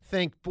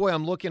think, boy,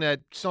 I'm looking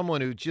at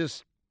someone who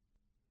just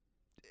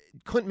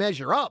couldn't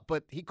measure up,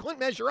 but he couldn't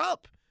measure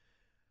up.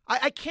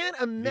 I can't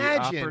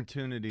imagine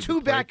two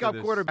backup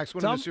quarterbacks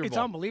winning the Super Bowl. It's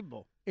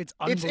unbelievable. It's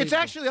unbelievable. It's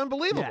actually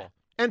unbelievable. Yeah.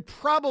 And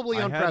probably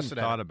unprecedented.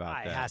 I hadn't thought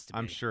about that. It has to be.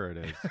 I'm sure it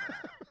is.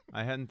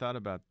 I hadn't thought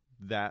about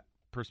that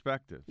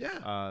perspective.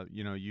 Yeah.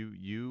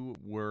 You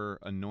were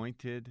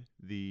anointed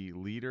the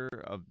leader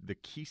of the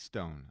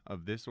keystone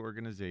of this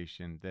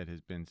organization that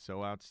has been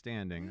so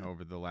outstanding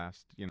over the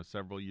last,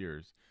 several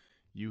years.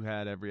 You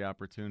had every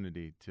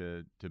opportunity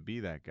to be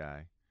that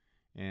guy.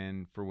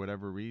 And for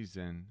whatever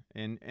reason,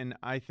 and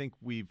I think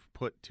we've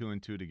put two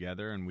and two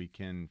together, and we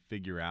can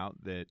figure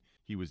out that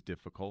he was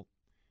difficult,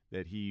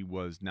 that he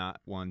was not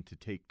one to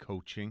take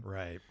coaching.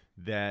 Right.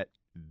 That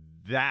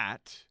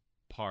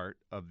part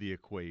of the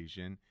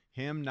equation,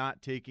 him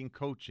not taking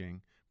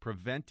coaching,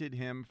 prevented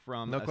him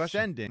from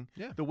ascending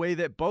the way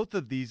that both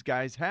of these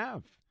guys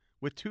have,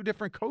 with two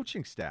different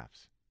coaching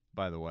staffs,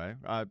 by the way.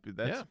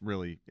 That's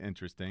really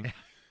interesting.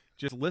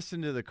 Just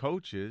listen to the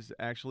coaches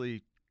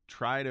actually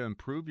try to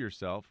improve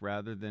yourself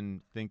rather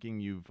than thinking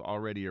you've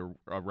already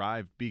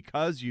arrived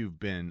because you've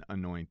been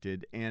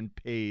anointed and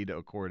paid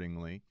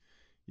accordingly.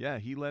 Yeah,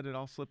 he let it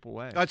all slip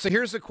away. All right, so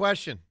here's the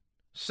question.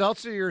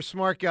 Seltzer, you're a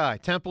smart guy.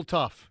 Temple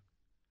Tough.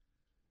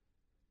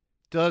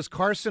 Does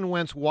Carson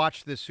Wentz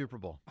watch this Super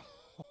Bowl?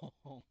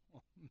 Oh,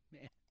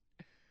 man.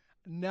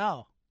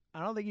 No,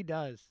 I don't think he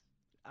does.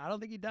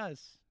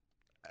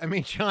 I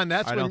mean, John,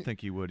 I don't think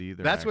he would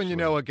either. That's when you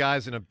know a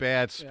guy's in a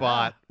bad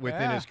spot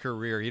within his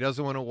career. He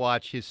doesn't want to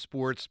watch his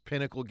sports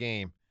pinnacle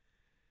game.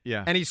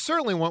 Yeah. And he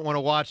certainly won't want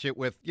to watch it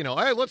with,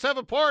 hey, let's have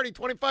a party,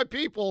 25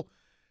 people.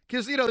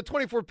 Because, the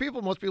 24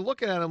 people must be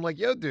looking at him like,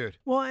 yo, dude.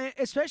 Well,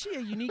 especially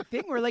a unique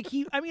thing where,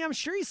 I'm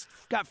sure he's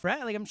got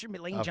friends. I'm sure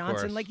Lane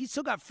Johnson, he's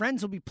still got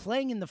friends who'll be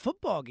playing in the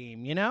football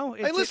game, Hey,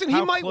 listen, he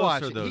might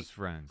watch it. Those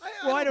friends?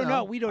 I don't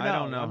know. We don't know. I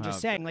don't know. I'm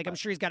just saying, I'm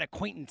sure he's got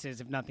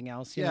acquaintances, if nothing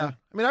else. You know?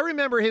 I mean, I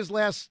remember his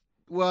last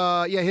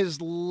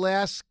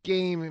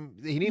game,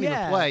 he didn't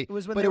even play. It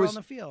was when they were on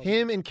the field.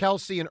 Him and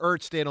Kelsey and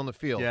Ertz stayed on the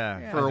field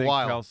for a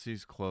while.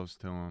 Kelsey's close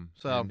to him,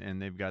 and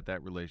they've got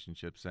that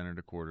relationship centered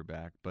to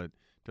quarterback, but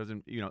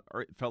doesn't, it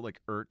felt like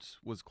Ertz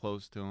was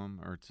close to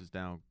him. Ertz is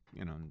now,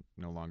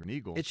 no longer an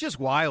Eagle. It's just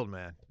wild,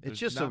 man. There's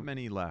just not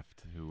many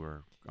left who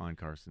are on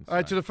Carson's side. All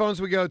right, to the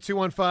phones we go,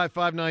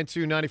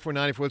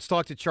 215-592-9494. Let's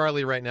talk to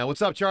Charlie right now.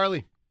 What's up,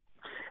 Charlie?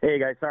 Hey,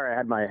 guys. Sorry, I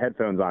had my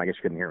headphones on. I guess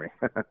you couldn't hear me.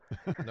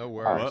 No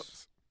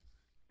worries.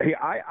 Hey,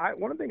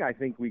 one thing I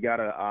think we got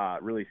to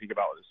really think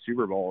about with the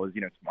Super Bowl is,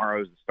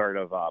 tomorrow's the start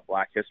of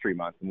Black History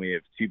Month, and we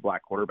have two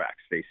black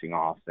quarterbacks facing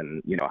off,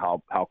 and,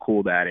 how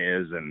cool that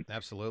is. And,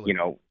 absolutely,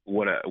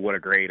 what a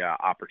great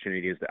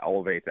opportunity is to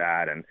elevate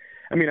that. And,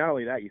 I mean, not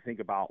only that, you think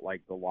about,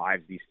 the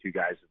lives these two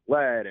guys have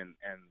led and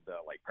the,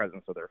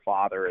 presence of their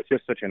father. It's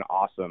just such an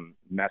awesome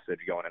message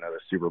going into the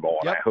Super Bowl,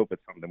 and I hope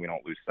it's something we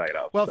don't lose sight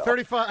of. Well,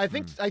 35, I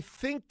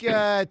think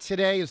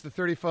today is the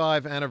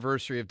 35th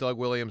anniversary of Doug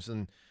Williams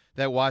and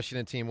that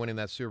Washington team winning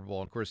that Super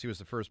Bowl. Of course, he was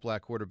the first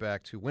black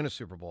quarterback to win a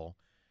Super Bowl.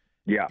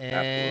 Yeah,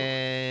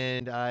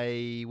 and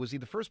was he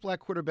the first black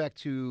quarterback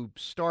to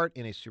start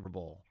in a Super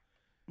Bowl?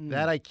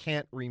 That I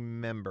can't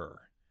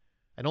remember.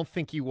 I don't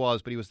think he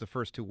was, but he was the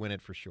first to win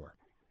it for sure.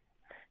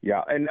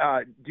 Yeah, and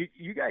do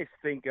you guys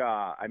think?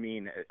 I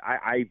mean,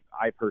 I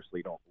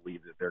personally don't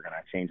believe that they're going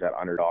to change that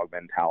underdog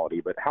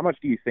mentality. But how much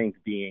do you think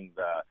being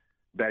the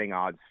betting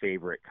odds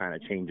favorite kind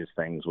of changes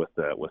things with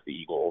the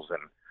Eagles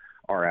and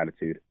our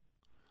attitude?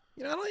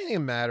 I don't think it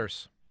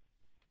matters.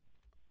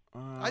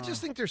 I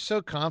just think they're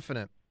so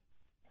confident.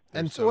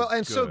 So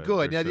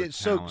good.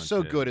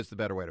 So good is the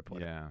better way to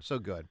put it. So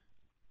good.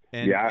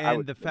 And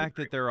the fact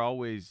that they're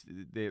always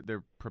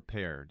they're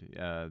prepared.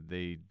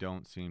 They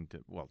don't seem to.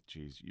 Well,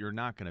 geez, you're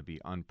not going to be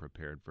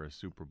unprepared for a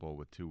Super Bowl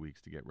with 2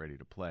 weeks to get ready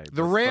to play.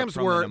 The Rams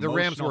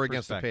were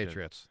against the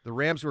Patriots. The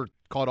Rams were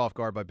caught off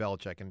guard by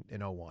Belichick in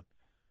 2001.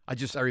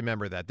 I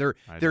remember that.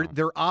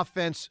 Their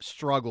offense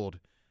struggled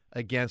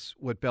against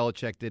what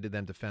Belichick did to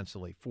them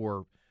defensively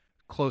for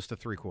close to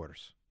 3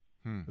 quarters.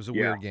 It was a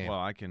weird game. Well,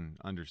 I can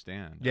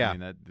understand. Yeah. I mean,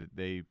 that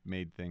they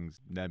made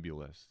things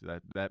nebulous.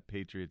 That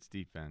Patriots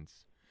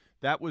defense,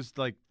 that was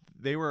like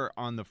they were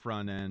on the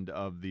front end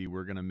of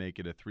we're going to make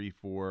it a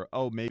 3-4.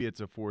 Oh, maybe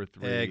it's a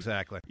 4-3.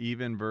 Exactly.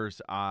 Even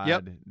versus odd.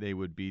 Yep. They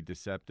would be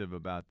deceptive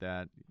about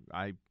that.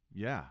 I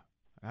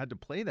had to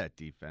play that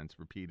defense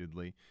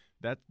repeatedly.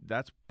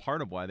 That's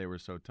part of why they were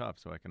so tough,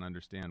 so I can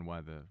understand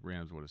why the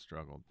Rams would have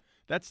struggled.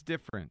 That's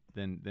different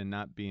than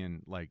not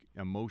being like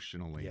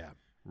emotionally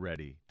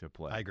ready to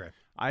play. I agree.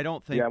 I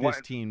don't think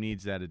this team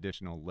needs that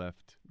additional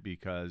lift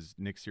because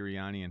Nick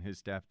Sirianni and his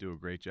staff do a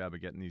great job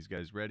of getting these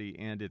guys ready,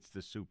 and it's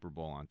the Super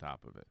Bowl on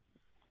top of it.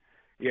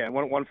 Yeah,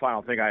 one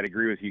final thing I'd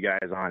agree with you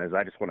guys on is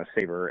I just want to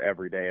savor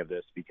every day of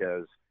this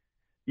because,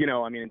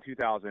 I mean, in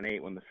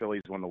 2008 when the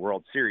Phillies won the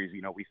World Series,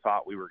 we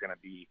thought we were going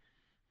to be,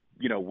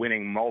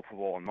 winning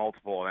multiple, and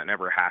that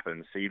never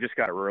happens. So you just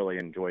got to really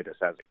enjoy this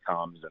as it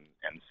comes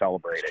and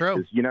celebrate it. True.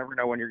 Because you never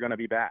know when you're going to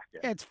be back.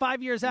 Yeah, it's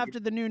 5 years after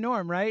the new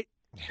norm, right?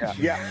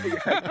 Yeah,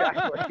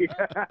 exactly.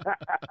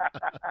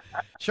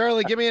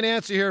 Charlie, give me an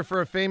answer here for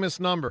a famous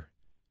number.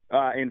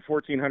 In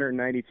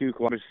 1492,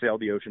 Columbus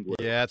sailed the ocean blue.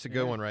 Yeah, that's a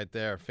good one right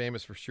there.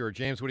 Famous for sure.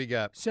 James, what do you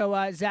got? So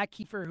Zach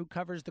Kiefer, who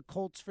covers the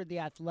Colts for The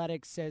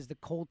Athletic, says the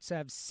Colts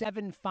have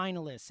 7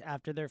 finalists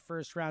after their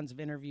first rounds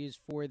of interviews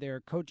for their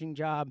coaching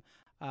job.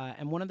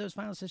 And one of those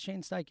finalists is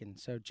Shane Steichen.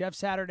 So Jeff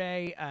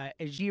Saturday,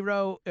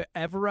 Ejiro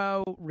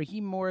Evero,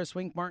 Raheem Morris,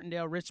 Wink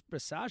Martindale, Rich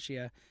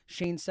Bisaccia,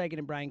 Shane Steichen,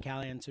 and Brian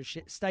Callahan. So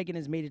Steichen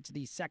has made it to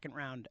the second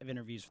round of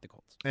interviews for the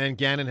Colts. And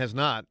Gannon has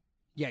not.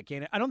 Yeah,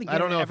 Gannon. I don't think he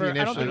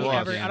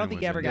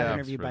ever got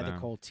interviewed by the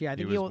Colts. Yeah, I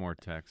think he was more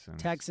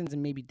Texans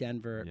and maybe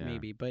Denver,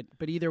 maybe. But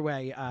either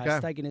way,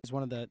 Steichen is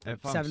one of the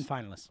 7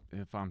 finalists.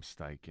 If I'm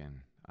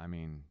Steichen, I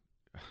mean,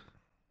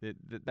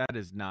 that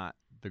is not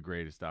the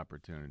greatest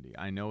opportunity.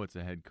 I know it's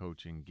a head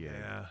coaching gig,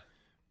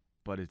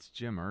 but it's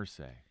Jim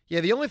Irsay. Yeah,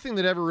 the only thing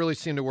that ever really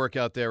seemed to work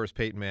out there was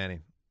Peyton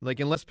Manning.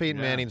 Like, unless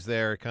Peyton Manning's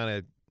there, kind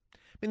of. I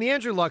mean, the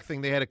Andrew Luck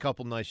thing, they had a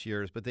couple nice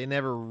years, but they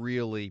never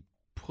really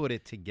put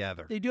it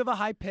together. They do have a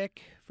high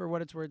pick for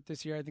what it's worth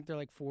this year. I think they're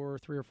like 3 or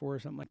 4 or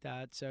something like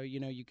that. So,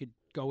 you could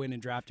go in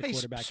and draft a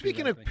quarterback.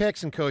 Speaking of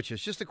picks and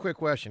coaches, just a quick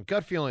question.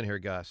 Gut feeling here,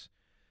 guys.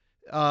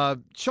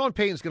 Sean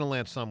Payton's going to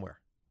land somewhere.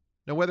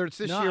 Now, whether it's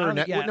this year or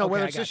next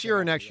year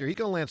or next year, he's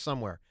going to land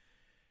somewhere.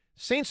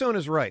 Saints own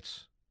his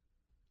rights.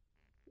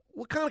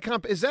 What kind of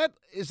comp is that?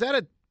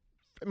 I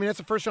mean, that's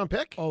a first round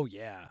pick. Oh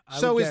yeah.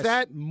 So is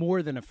that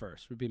more than a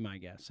first? Would be my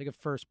guess. Like a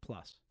first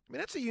plus. I mean,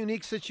 that's a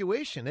unique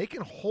situation. They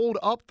can hold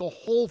up the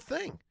whole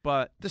thing,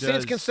 but the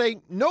Saints can say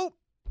nope,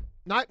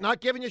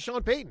 not giving you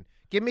Sean Payton.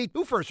 Give me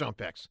 2 first round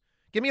picks.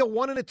 Give me a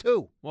 1 and a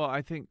 2. Well,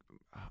 I think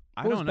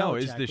I don't know.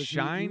 Is the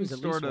shine he was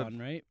sort of one,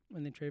 right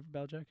when they traded for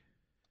Belichick?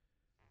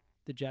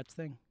 The Jets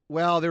thing?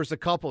 Well, there was a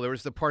couple. There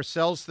was the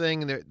Parcells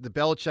thing and the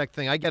Belichick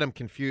thing. I get them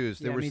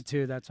confused. Yeah, me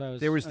too. That's why I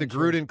was. There was the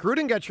Gruden.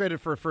 Gruden got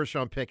traded for a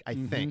first-round pick, I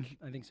think.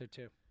 I think so,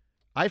 too.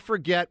 I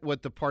forget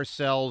what the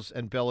Parcells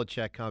and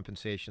Belichick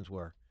compensations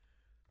were.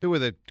 Two were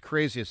the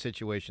craziest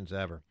situations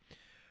ever.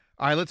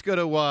 All right, let's go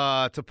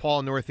to Paul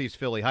in Northeast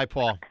Philly. Hi,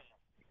 Paul.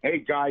 Hey,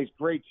 guys.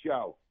 Great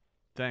show.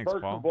 Thanks, Paul.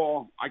 First of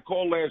all, I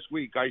called last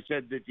week. I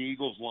said that the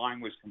Eagles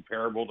line was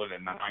comparable to the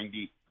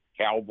 90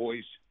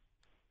 Cowboys.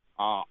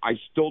 I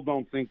still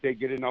don't think they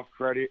get enough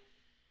credit.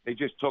 They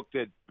just took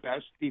the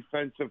best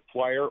defensive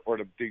player or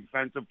the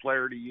defensive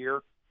player of the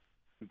year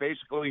and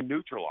basically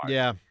neutralized.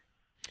 Yeah.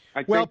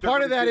 Well,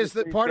 part of that is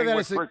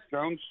Chris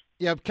Jones.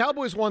 Yeah,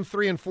 Cowboys won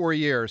 3 in 4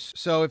 years.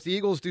 So if the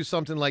Eagles do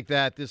something like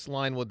that, this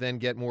line will then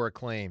get more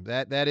acclaim.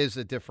 That is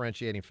a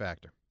differentiating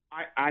factor.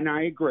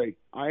 I agree.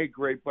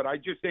 But I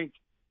just think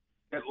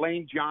that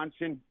Lane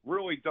Johnson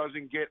really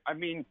doesn't get – I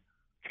mean,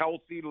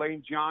 Kelsey,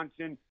 Lane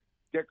Johnson,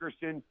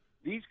 Dickerson –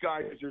 these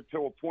guys are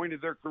to a point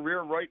of their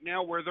career right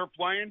now where they're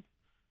playing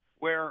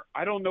where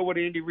I don't know what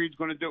Andy Reid's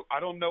going to do. I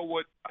don't know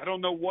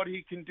what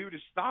he can do to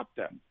stop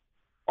them.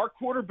 Our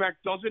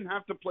quarterback doesn't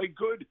have to play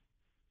good,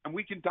 and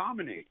we can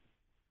dominate.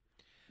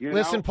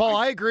 Listen, Paul,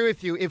 I agree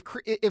with you.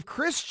 If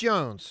Chris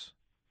Jones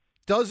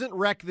doesn't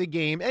wreck the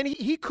game, and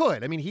he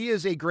could. I mean, he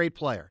is a great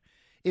player.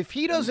 If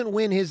he doesn't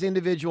win his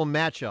individual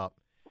matchup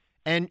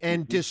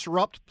and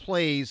disrupt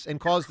plays and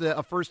cause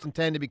a 1st and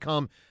 10 to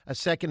become a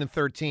 2nd and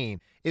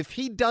 13, if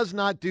he does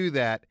not do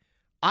that,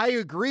 I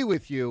agree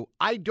with you.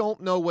 I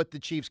don't know what the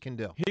Chiefs can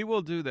do. He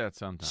will do that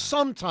sometimes.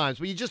 Sometimes,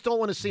 but you just don't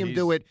want to see him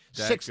do it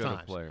 6 good a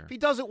times. player. If he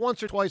does it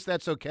once or twice,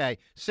 that's okay.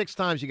 6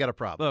 times, you got a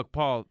problem. Look,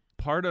 Paul,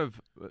 part of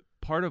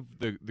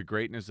the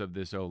greatness of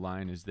this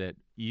O-line is that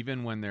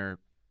even when they're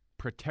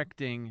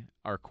protecting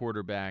our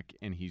quarterback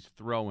and he's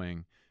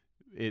throwing,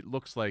 it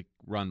looks like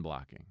run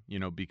blocking,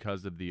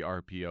 because of the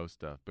RPO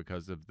stuff,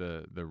 because of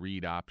the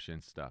read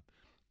option stuff.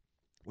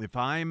 If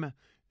I'm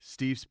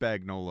Steve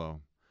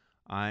Spagnuolo,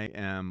 I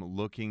am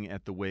looking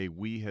at the way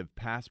we have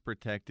pass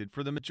protected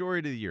for the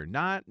majority of the year,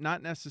 not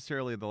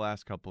necessarily the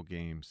last couple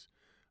games,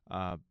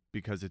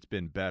 because it's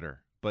been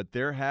better. But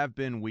there have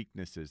been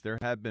weaknesses. There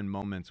have been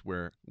moments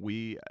where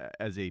we,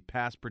 as a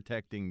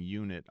pass-protecting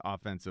unit,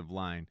 offensive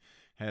line,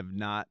 have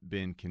not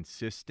been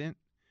consistent.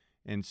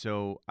 And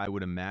so I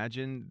would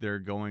imagine they're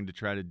going to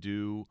try to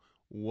do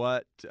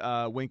what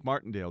Wink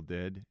Martindale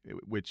did,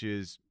 which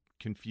is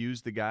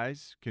confuse the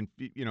guys.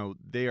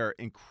 They are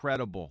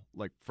incredible,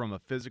 like from a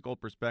physical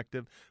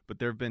perspective, but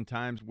there have been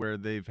times where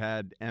they've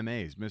had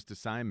MAs, missed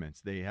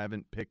assignments. They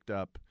haven't picked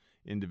up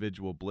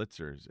individual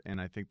blitzers, and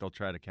I think they'll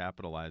try to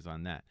capitalize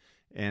on that.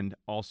 And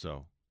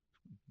also,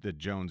 the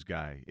Jones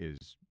guy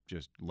is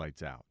just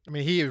lights out. I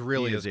mean, he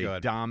really is good. A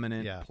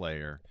dominant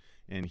player,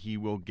 and he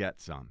will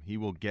get some. He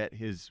will get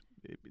his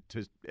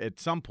at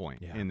some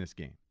point in this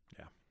game.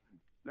 Yeah.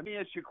 Let me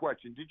ask you a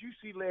question. Did you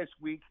see last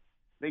week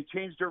they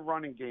changed their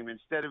running game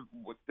instead of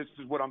this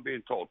is what I'm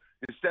being told.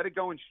 Instead of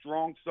going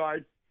strong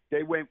side,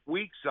 they went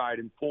weak side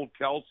and pulled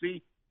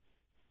Kelsey.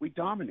 We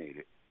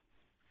dominated.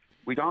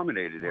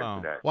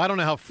 After that. Well, I don't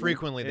know how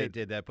frequently they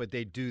did that, but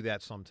they do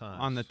that sometimes.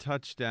 On the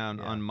touchdown,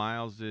 on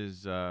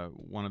Miles's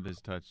one of his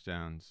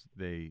touchdowns,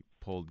 they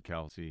pulled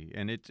Kelsey,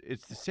 and it's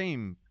the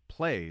same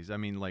plays. I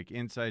mean, like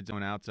inside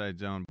zone, outside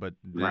zone, but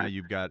now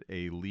you've got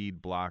a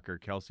lead blocker.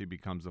 Kelsey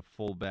becomes a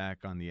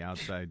fullback on the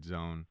outside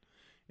zone,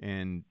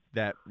 and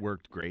that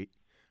worked great.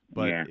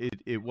 But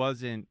it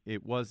wasn't a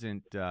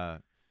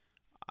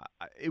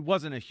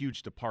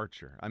huge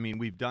departure. I mean,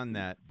 we've done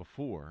that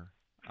before.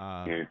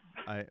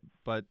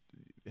 But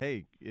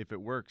hey, if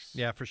it works,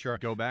 for sure.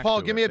 Go back.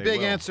 Paul, to give it. me a They big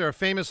will. answer, a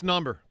famous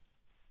number.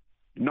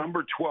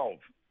 Number 12,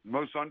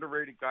 most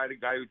underrated guy, the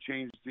guy who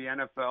changed the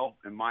NFL,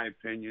 in my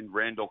opinion,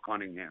 Randall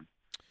Cunningham.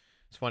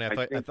 It's funny.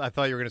 I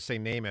thought you were going to say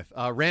Namath.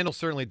 Randall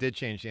certainly did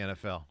change the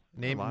NFL.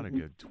 A lot of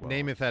good 12.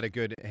 Namath had a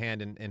good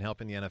hand in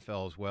helping the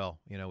NFL as well.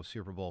 With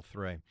Super Bowl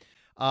III.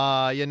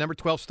 Number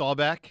 12,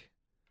 Staubach.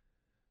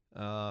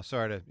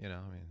 Sorry to,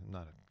 I'm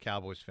not a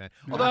Cowboys fan.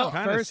 Although, it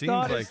kind of seems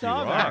like you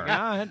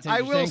are.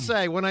 I will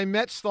say, when I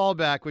met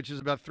Staubach, which is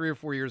about 3 or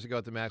 4 years ago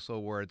at the Maxwell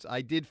Awards,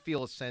 I did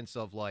feel a sense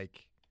of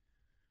like,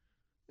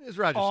 it's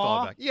Roger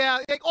Staubach. Yeah,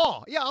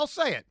 I'll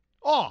say it.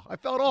 I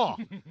felt awe.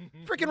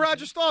 Freaking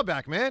Roger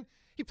Staubach, man.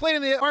 He played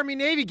in the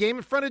Army-Navy game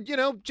in front of,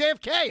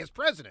 JFK as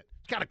president.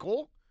 It's kind of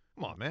cool.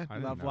 Come on, man. I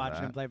love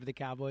watching him play for the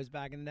Cowboys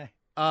back in the day.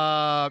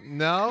 No.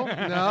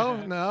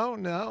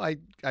 I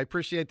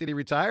appreciate that he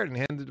retired and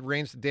handed the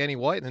reins to Danny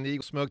White, and then the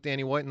Eagles smoked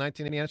Danny White in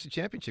 1980 NFC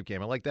Championship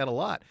game. I like that a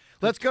lot.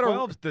 Let's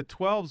go to the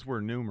 12s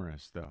were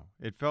numerous, though.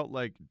 It felt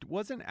like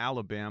wasn't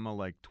Alabama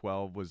like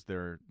 12 was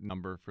their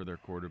number for their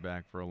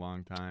quarterback for a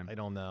long time? I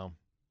don't know.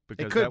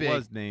 Because that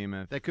was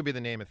Namath. That could be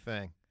the Namath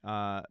thing.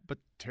 But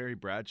Terry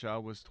Bradshaw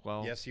was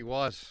 12. Yes, he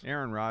was.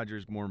 Aaron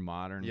Rodgers, more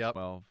modern,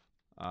 12.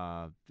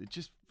 I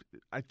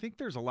think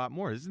there's a lot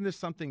more. Isn't this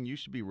something you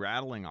should be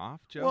rattling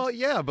off, Joe? Well,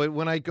 yeah, but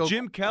when I go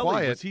Jim Kelly,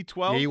 quiet, was he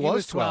 12? He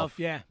was 12,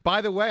 yeah.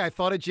 By the way, I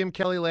thought of Jim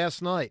Kelly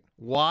last night.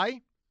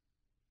 Why?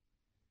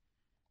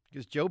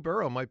 Because Joe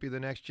Burrow might be the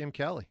next Jim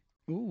Kelly.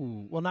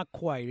 Ooh, well, not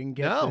quite. And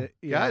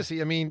guys,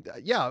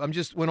 I'm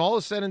just, when all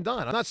is said and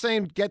done, I'm not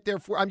saying get there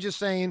I'm just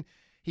saying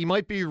he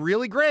might be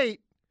really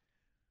great.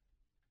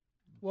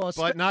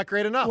 But not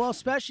great enough. Well,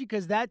 especially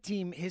because that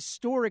team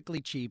historically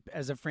cheap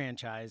as a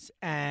franchise,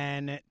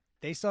 and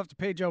they still have to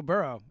pay Joe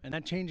Burrow, and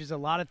that changes a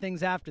lot of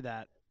things after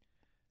that.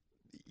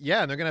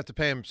 Yeah, and they're going to have to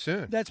pay him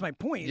soon. That's my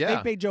point. Yeah.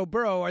 If they pay Joe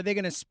Burrow, are they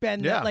going to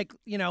spend that? Like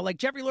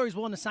Jeffrey Lurie's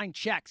willing to sign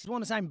checks. He's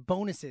willing to sign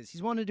bonuses.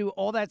 He's willing to do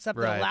all that stuff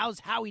that allows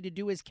Howie to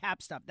do his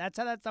cap stuff. That's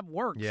how that stuff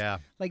works. Yeah.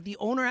 Like the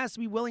owner has to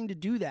be willing to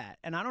do that,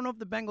 and I don't know if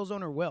the Bengals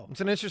owner will.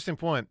 It's an interesting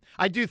point.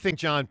 I do think,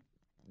 John,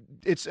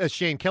 it's a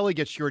shame. Kelly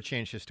gets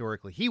shortchanged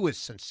historically. He was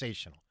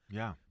sensational.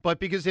 Yeah. But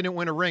because he didn't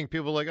win a ring,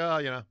 people are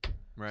like,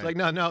 Right. It's like,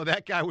 no,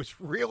 that guy was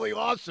really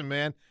awesome,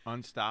 man.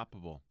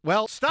 Unstoppable.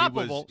 Well,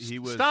 stoppable. He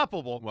was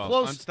stoppable.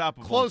 Well,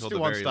 unstoppable close until to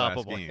the very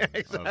unstoppable. last game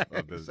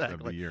exactly.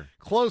 of the year.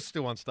 Close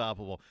to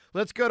unstoppable.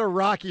 Let's go to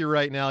Rocky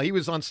right now. He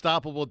was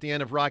unstoppable at the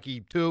end of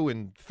Rocky 2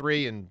 and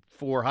 3 and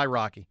 4. Hi,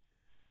 Rocky.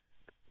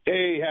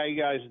 Hey, how you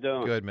guys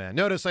doing? Good, man.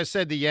 Notice I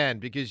said the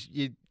end because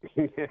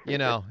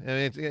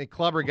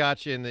Clubber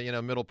got you in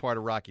the middle part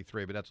of Rocky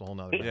 3, but that's a whole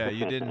nother. Yeah,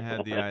 you didn't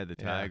have the eye of the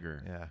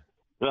tiger.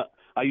 Yeah.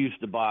 I used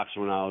to box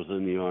when I was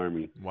in the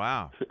Army.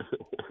 Wow.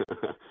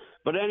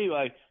 But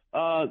anyway,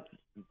 I'm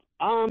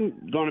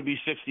going to be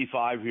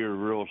 65 here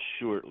real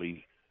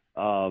shortly.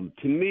 To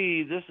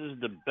me, this is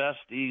the best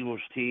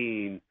Eagles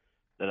team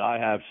that I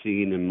have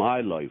seen in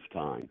my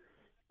lifetime.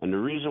 And the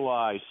reason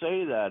why I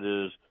say that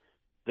is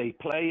they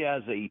play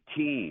as a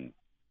team.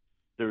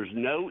 There's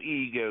no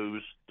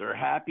egos. They're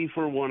happy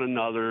for one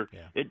another.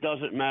 Yeah. It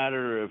doesn't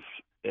matter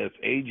if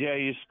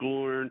AJ is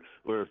scoring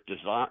or if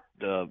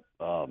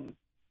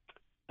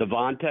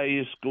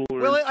Devontae is scoring.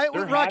 Well,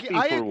 they're Rocky,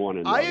 happy for one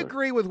another. I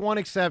agree with one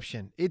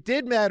exception. It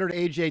did matter to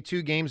AJ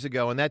 2 games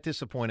ago, and that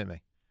disappointed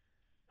me.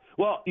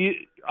 Well,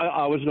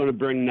 I was going to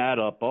bring that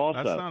up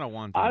also. That's not a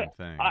one-time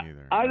thing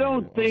either. I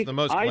don't think. The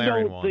most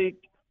glaring one.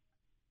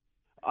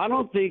 I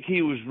don't think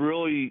he was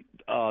really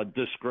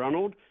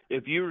disgruntled.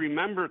 If you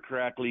remember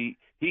correctly,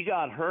 he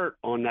got hurt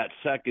on that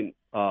second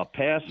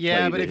pass.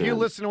 Yeah, but if you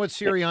listen to what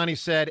Sirianni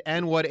said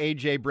and what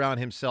A.J. Brown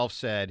himself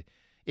said,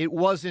 it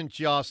wasn't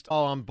just,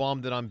 oh, I'm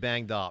bummed that I'm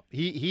banged up.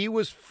 He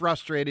was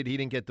frustrated he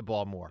didn't get the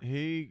ball more.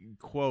 He,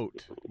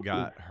 quote,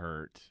 got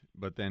hurt,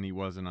 but then he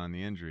wasn't on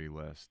the injury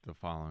list the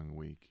following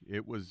week.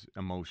 It was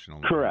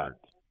emotional.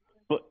 Correct.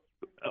 But,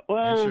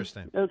 well,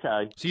 interesting.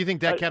 Okay. So you think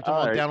that kept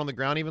him down on the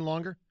ground even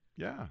longer?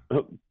 Yeah.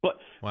 But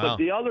wow. But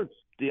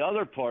the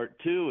other part,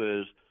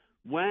 too, is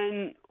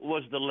when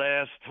was the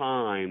last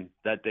time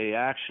that they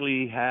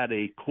actually had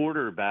a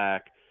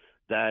quarterback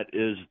that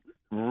is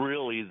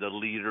really the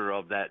leader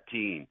of that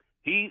team?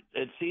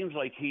 It seems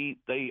like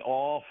they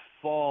all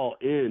fall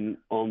in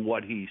on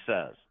what he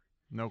says.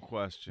 No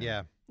question.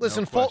 Yeah.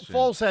 Listen,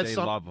 Foles had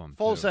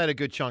Foles had a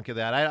good chunk of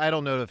that. I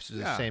don't know if it's to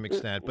the same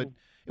extent, but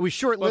it was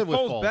short-lived with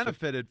Foles. Foles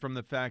benefited from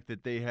the fact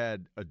that they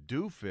had a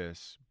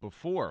doofus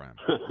before him.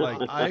 Like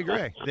I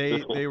agree.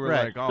 They were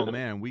like, oh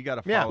man, we got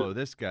to follow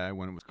this guy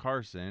when it was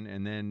Carson,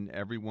 and then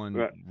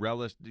everyone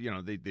relished.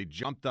 They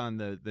jumped on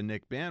the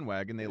Nick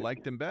bandwagon. They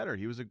liked him better.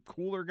 He was a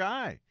cooler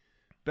guy,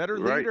 better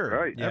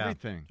leader,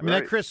 everything. I mean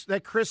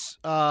that Chris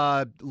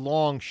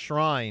Long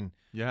shrine.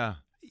 Yeah.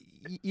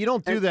 You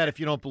don't do that if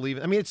you don't believe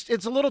it. I mean,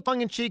 it's a little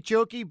tongue-in-cheek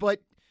jokey,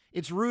 but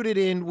it's rooted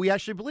in we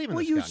actually believe in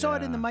this guy. Well, you saw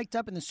it in the mic'd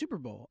up in the Super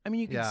Bowl. I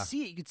mean, you could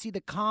see it. You could see the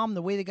calm,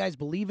 the way the guys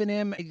believe in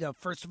him.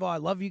 First of all, I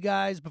love you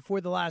guys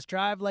before the last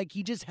drive. Like,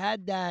 he just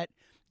had that,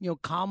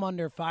 calm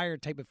under fire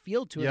type of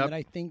feel to him that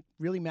I think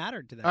really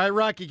mattered to them. All right,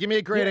 Rocky, give me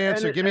a great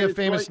answer. Give me a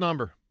famous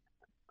number.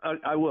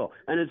 I will.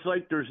 And it's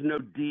like there's no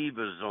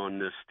divas on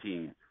this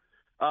team.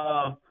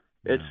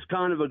 It's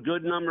kind of a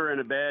good number and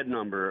a bad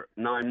number,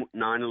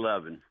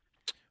 9/11.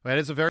 That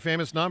is a very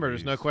famous number.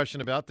 There's no question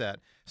about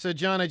that. So,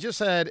 John, I just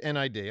had an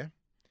idea.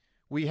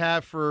 We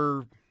have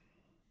for,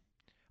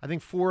 I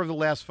think, 4 of the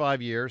last 5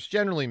 years,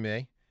 generally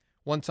me,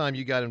 one time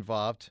you got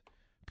involved,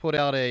 put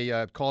out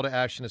a call to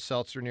action to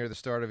Seltzer near the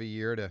start of a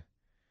year to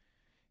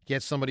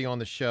get somebody on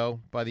the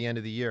show by the end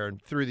of the year.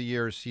 And through the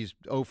years, he's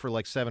 0 for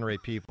like 7 or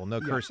 8 people. No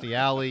Kirstie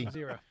Alley.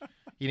 0.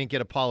 He didn't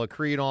get Apollo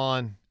Creed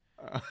on.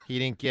 He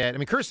didn't get – I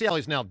mean, Kirstie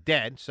Alley's now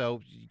dead, so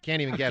you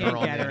can't even get her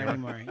on there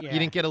anymore. Yeah. You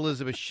didn't get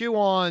Elizabeth Shue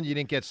on. You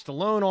didn't get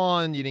Stallone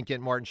on. You didn't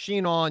get Martin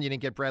Sheen on. You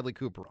didn't get Bradley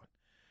Cooper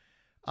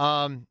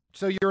on.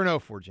 So you're an 0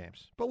 for,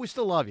 James. But we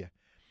still love you.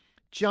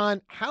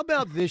 John, how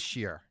about this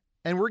year?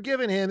 And we're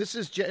giving him – this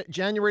is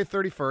January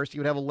 31st. He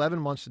would have 11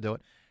 months to do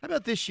it. How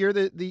about this year,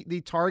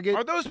 the target?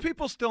 Are those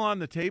people still on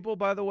the table,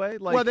 by the way?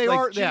 Well, they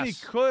are. Jimmy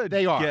yes, could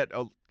they are. Get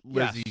a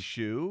Lizzie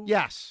Shue.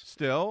 Yes.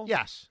 Still?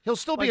 Yes. He'll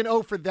still be an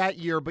 0 for that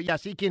year, but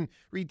yes, he can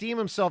redeem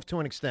himself to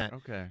an extent.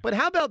 Okay. But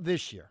how about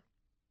this year?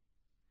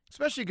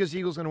 Especially because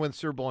Eagles going to win the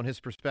Super Bowl, and his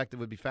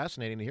perspective would be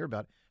fascinating to hear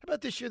about. How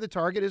about this year the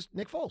target is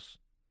Nick Foles?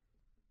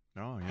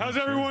 Oh, yeah. How's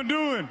everyone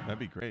doing? That'd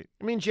be great.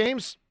 I mean,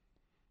 James.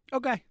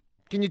 Okay.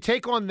 Can you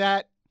take on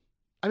that?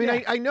 I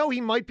mean, I know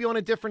he might be on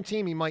a different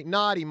team. He might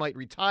not. He might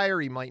retire.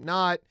 He might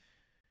not.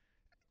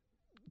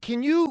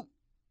 Can you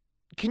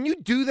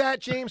do that,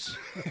 James?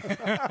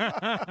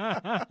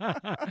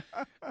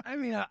 I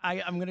mean,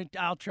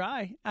 I'll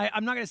try.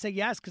 I'm not gonna say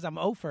yes because I'm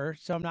 0 for,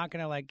 so I'm not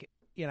gonna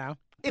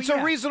It's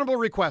a reasonable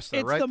request,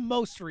 though, right? It's the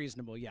most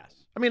reasonable, yes.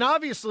 I mean,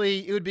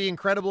 obviously, it would be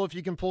incredible if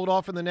you can pull it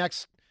off in the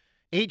next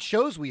 8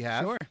 shows we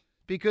have. Sure.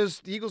 Because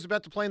the Eagles are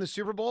about to play in the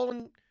Super Bowl,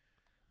 and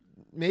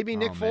maybe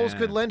Nick Foles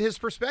could lend his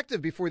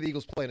perspective before the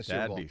Eagles play in a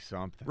Super Bowl. That'd be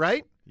something.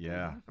 Right?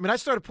 Yeah. I mean, I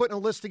started putting a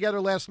list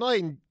together last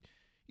night, and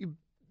you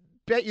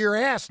bet your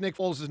ass Nick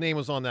Foles' name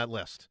was on that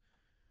list.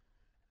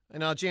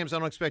 And now, James, I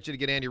don't expect you to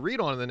get Andy Reid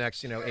on in the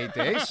next, 8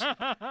 days.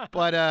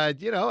 But, I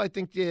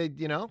think,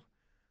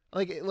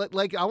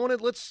 like I want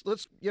to, let's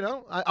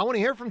I want to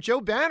hear from Joe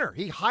Banner.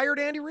 He hired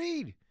Andy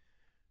Reid.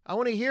 I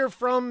want to hear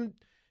from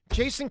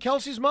Jason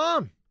Kelce's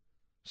mom.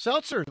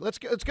 Seltzer, let's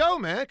go,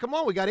 man. Come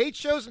on. We got 8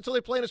 shows until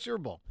they play in a Super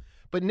Bowl.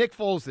 But Nick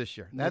Foles this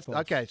year. That's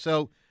Foles. Okay.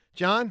 So,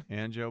 John?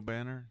 And Joe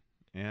Banner?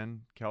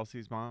 And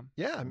Kelsey's mom?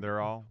 Yeah.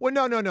 They're all? Well,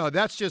 no.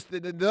 That's just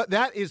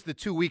that is the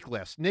 2-week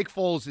list. Nick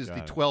Foles is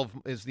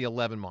the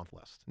 11-month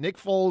list. Nick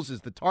Foles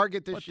is the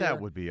target this year. That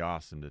would be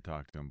awesome to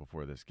talk to him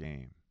before this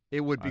game.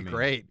 It would be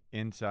great.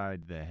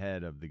 Inside the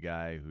head of the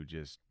guy who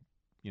just,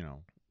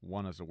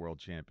 won us a world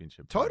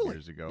championship 5 Totally.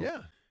 years ago.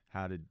 Yeah.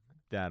 How did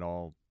that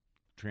all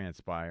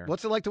transpire?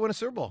 What's it like to win a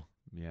Super Bowl?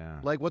 Yeah.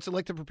 Like, what's it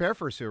like to prepare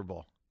for a Super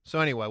Bowl? So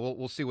anyway,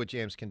 we'll see what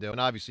James can do. And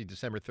obviously,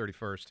 December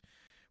 31st,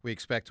 we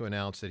expect to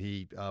announce that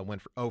he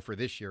went for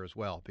this year as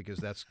well, because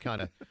that's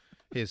kind of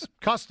his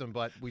custom,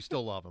 but we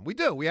still love him. We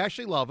do. We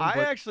actually love him.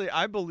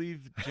 I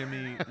believe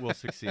Jimmy will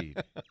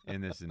succeed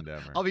in this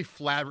endeavor. I'll be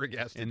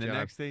flabbergasted, in the John.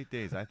 next 8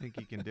 days. I think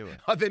he can do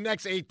it. The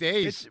next 8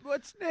 days?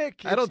 What's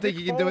Nick? I don't think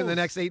he can do it in the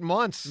next 8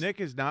 months. Nick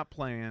is not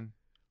playing.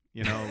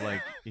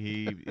 Like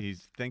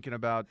he's thinking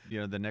about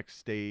the next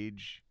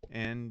stage,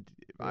 and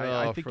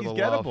I think he's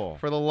gettable.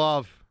 For the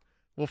love.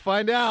 We'll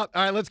find out.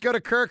 All right, let's go to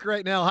Kirk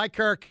right now. Hi,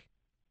 Kirk.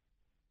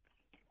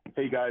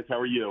 Hey, guys. How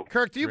are you?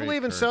 Kirk, do you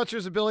believe in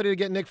Seltzer's ability to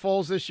get Nick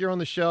Foles this year on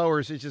the show, or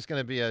is it just going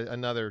to be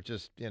another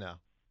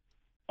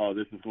Oh,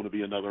 this is going to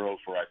be another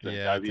offer, I think.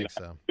 Yeah, I think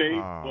so.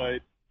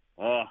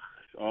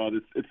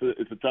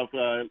 It's a tough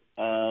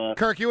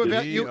Kirk,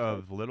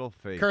 of little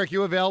faith. Kirk,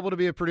 you available to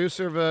be a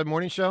producer of a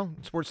morning show,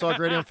 Sports Talk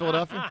Radio in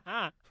Philadelphia?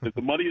 If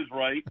the money is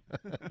right.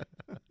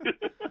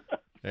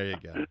 There you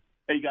go.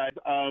 Hey, guys,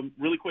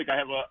 really quick, I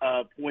have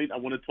a point I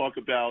want to talk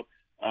about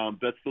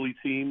best Philly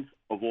teams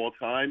of all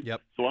time.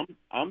 Yep. So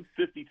I'm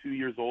 52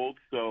 years old,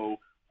 so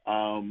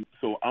I'm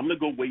going to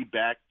go way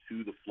back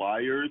to the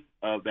Flyers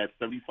of that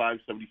 75-76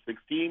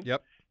 team.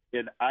 Yep.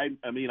 And I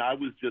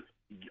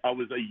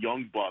was a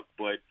young buck,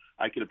 but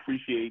I can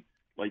appreciate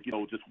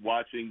just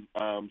watching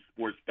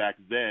sports back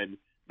then,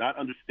 not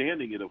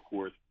understanding it, of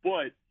course.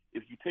 But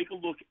if you take a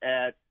look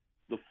at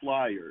the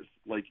Flyers,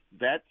 like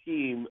that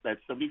team, that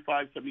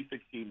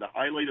 75-76 team, the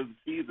highlight of the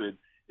season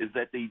is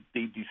that they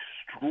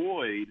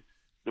destroyed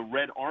the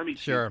Red Army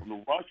team from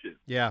the Russians.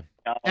 Yeah.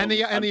 And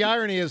the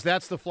irony is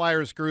that's the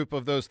Flyers group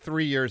of those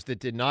 3 years that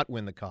did not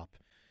win the Cup,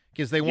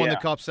 because they won the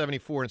Cup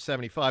 74 and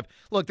 75.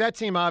 Look, that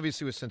team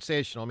obviously was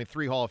sensational. I mean,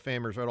 3 Hall of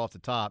Famers right off the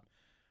top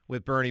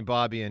with Bernie,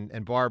 Bobby,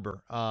 and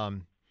Barber,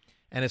 and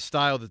a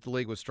style that the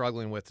league was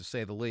struggling with, to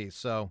say the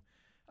least. So,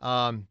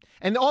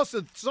 and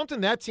also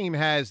something that team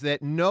has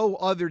that no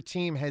other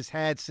team has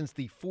had since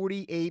the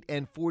 48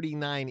 and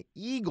 49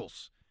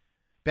 Eagles,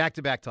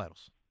 back-to-back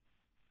titles.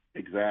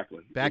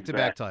 Exactly.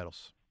 Back-to-back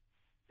titles.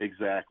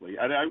 Exactly.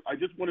 I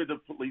just wanted to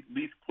at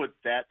least put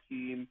that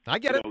team. I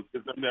get it.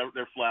 Give them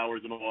their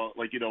flowers and all,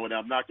 and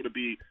I'm not going to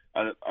be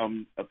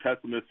a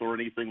pessimist or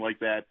anything like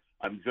that.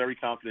 I'm very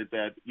confident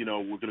that,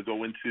 we're going to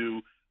go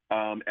into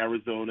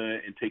Arizona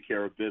and take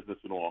care of business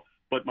and all.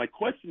 But my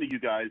question to you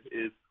guys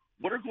is,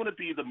 what are going to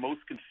be the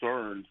most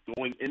concerns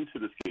going into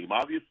this game?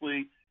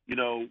 Obviously,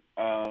 in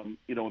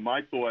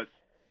my thoughts,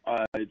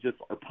 just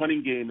our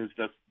punting game has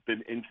just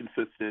been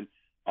inconsistent.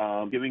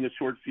 Giving a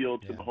short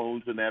field to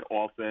Mahomes in that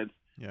offense.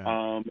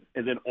 Yeah.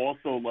 And then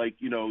also,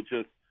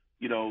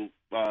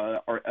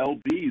 our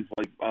LBs,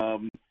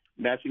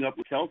 matching up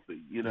with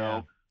Kelsey,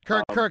 Yeah.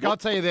 Kirk, I'll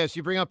tell you this.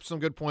 You bring up some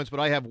good points, but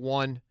I have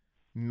one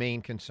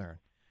main concern,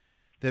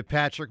 that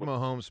Patrick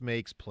Mahomes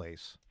makes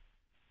plays.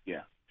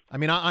 Yeah. I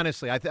mean,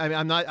 honestly,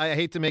 I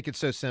hate to make it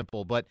so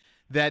simple, but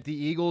that the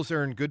Eagles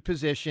are in good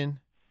position.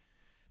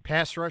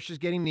 Pass rush is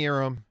getting near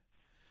them,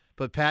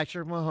 but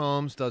Patrick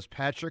Mahomes does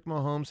Patrick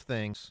Mahomes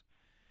things,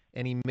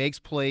 and he makes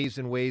plays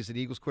in ways that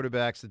Eagles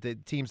quarterbacks, that the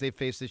teams they've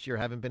faced this year,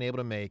 haven't been able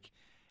to make,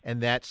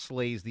 and that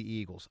slays the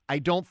Eagles. I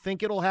don't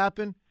think it'll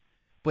happen,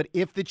 but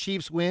if the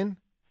Chiefs win,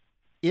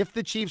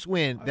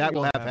 that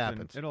will have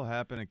happened. It'll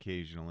happen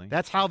occasionally.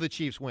 That's how the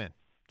Chiefs win.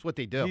 It's what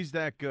they do. He's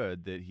that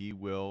good that he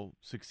will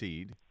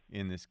succeed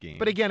in this game.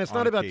 But again, it's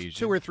not about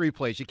 2 or 3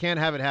 plays. You can't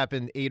have it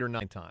happen 8 or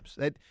 9 times.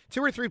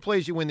 2 or 3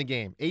 plays, you win the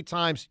game. 8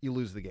 times, you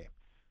lose the game.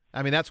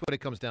 I mean, that's what it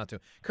comes down to.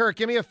 Kirk,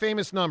 give me a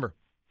famous number.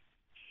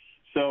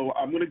 So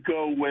I'm going to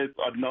go with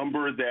a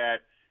number that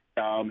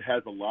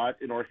has a lot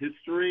in our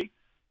history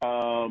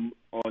on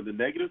the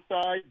negative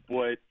side.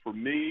 But for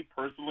me,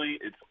 personally,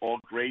 it's all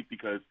great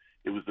because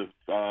it was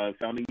the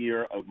founding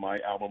year of my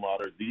alma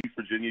mater, the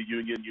Virginia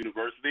Union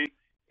University,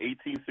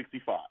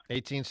 1865.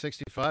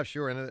 1865,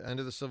 sure, end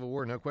of the Civil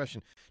War, no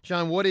question.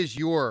 John, what is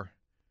your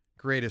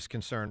greatest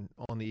concern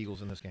on the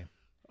Eagles in this game?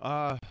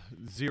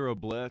 Zero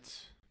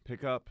blitz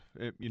pickup.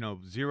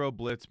 Zero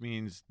blitz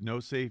means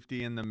no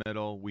safety in the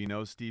middle. We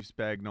know Steve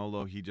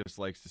Spagnuolo, he just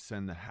likes to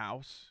send the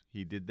house.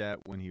 He did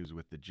that when he was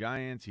with the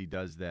Giants. He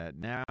does that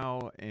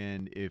now.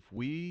 And if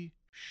we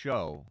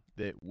show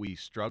that we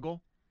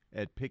struggle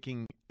at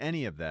picking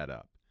any of that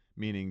up,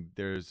 meaning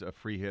there's a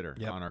free hitter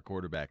on our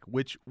quarterback,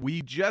 which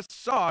we just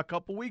saw a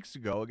couple weeks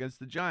ago against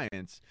the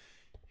Giants,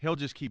 he'll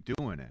just keep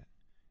doing it.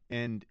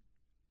 And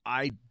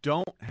I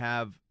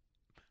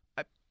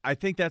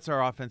think that's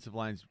our offensive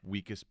line's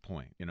weakest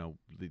point,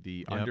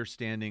 the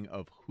understanding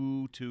of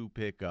who to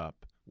pick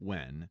up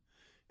when.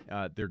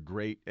 They're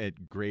great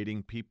at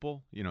grading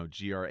people,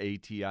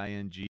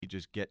 grating,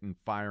 just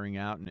firing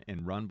out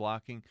and run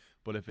blocking.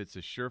 But if it's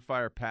a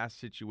surefire pass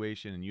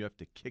situation and you have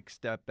to kick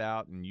step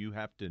out and you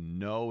have to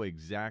know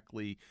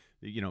exactly,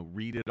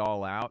 read it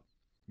all out,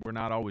 we're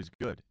not always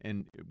good.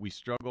 And we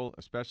struggle,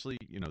 especially,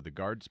 the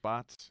guard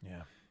spots.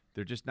 Yeah.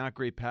 They're just not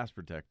great pass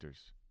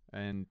protectors.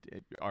 And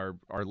our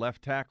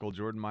left tackle,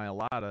 Jordan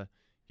Mailata,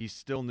 he's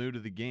still new to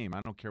the game.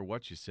 I don't care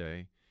what you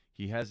say.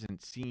 He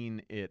hasn't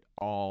seen it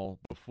all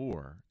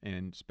before,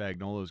 and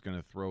Spagnuolo's going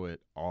to throw it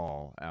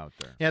all out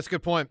there. Yeah, that's a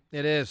good point.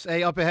 It is.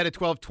 Hey, up ahead at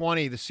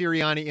 12:20, the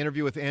Sirianni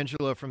interview with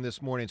Angelo from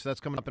this morning. So that's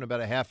coming up in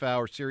about a half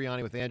hour.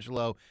 Sirianni with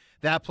Angelo.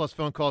 That plus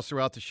phone calls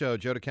throughout the show.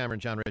 Joe DeCamera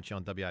and John Ritchie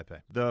on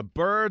WIP. The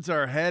Birds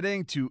are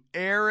heading to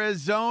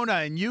Arizona,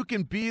 and you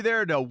can be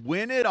there to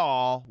win it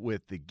all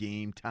with the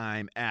Game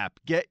Time app.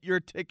 Get your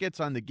tickets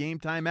on the Game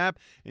Time app,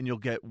 and you'll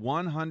get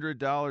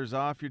 $100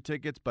 off your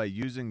tickets by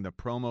using the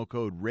promo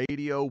code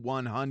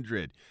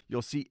RADIO100.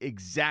 You'll see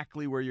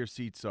exactly where your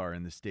seats are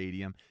in the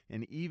stadium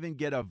and even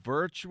get a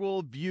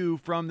virtual view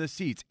from the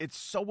seats. It's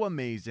so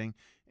amazing.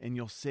 And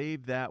you'll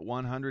save that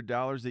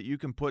 $100 that you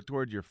can put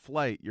toward your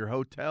flight, your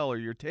hotel, or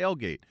your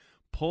tailgate.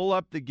 Pull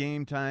up the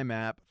Game Time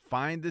app,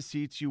 find the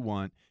seats you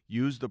want,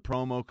 use the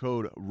promo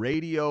code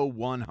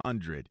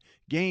RADIO100.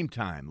 Game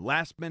Time,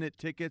 last-minute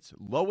tickets,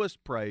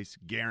 lowest price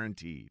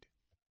guaranteed.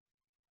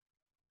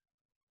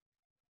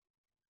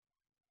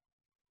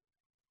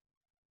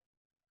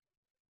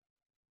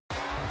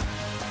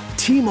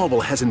 T-Mobile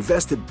has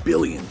invested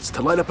billions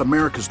to light up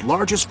America's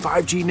largest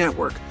 5G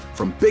network,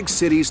 from big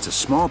cities to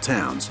small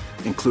towns,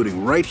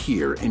 including right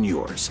here in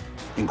yours.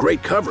 And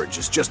great coverage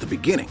is just the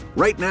beginning.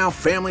 Right now,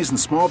 families and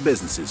small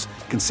businesses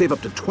can save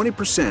up to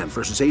 20%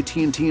 versus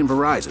AT&T and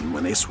Verizon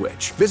when they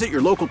switch. Visit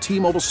your local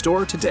T-Mobile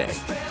store today.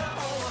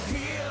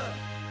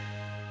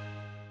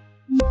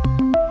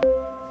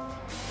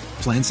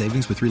 Plan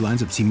savings with 3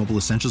 lines of T-Mobile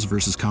Essentials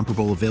versus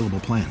comparable available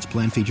plans.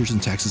 Plan features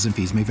and taxes and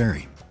fees may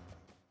vary.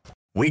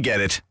 We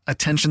get it.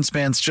 Attention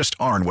spans just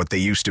aren't what they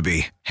used to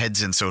be.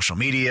 Heads in social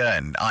media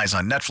and eyes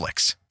on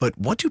Netflix. But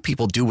what do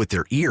people do with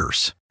their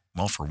ears?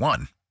 Well, for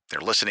one, they're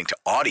listening to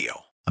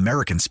audio.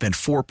 Americans spend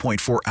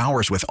 4.4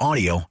 hours with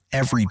audio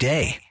every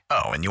day.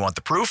 Oh, and you want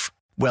the proof?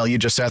 Well, you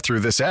just sat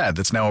through this ad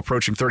that's now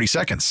approaching 30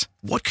 seconds.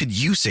 What could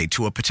you say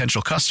to a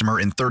potential customer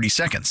in 30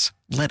 seconds?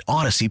 Let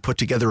Odyssey put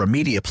together a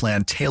media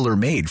plan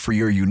tailor-made for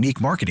your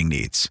unique marketing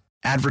needs.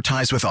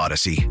 Advertise with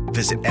Odyssey.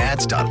 Visit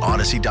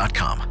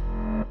ads.odyssey.com.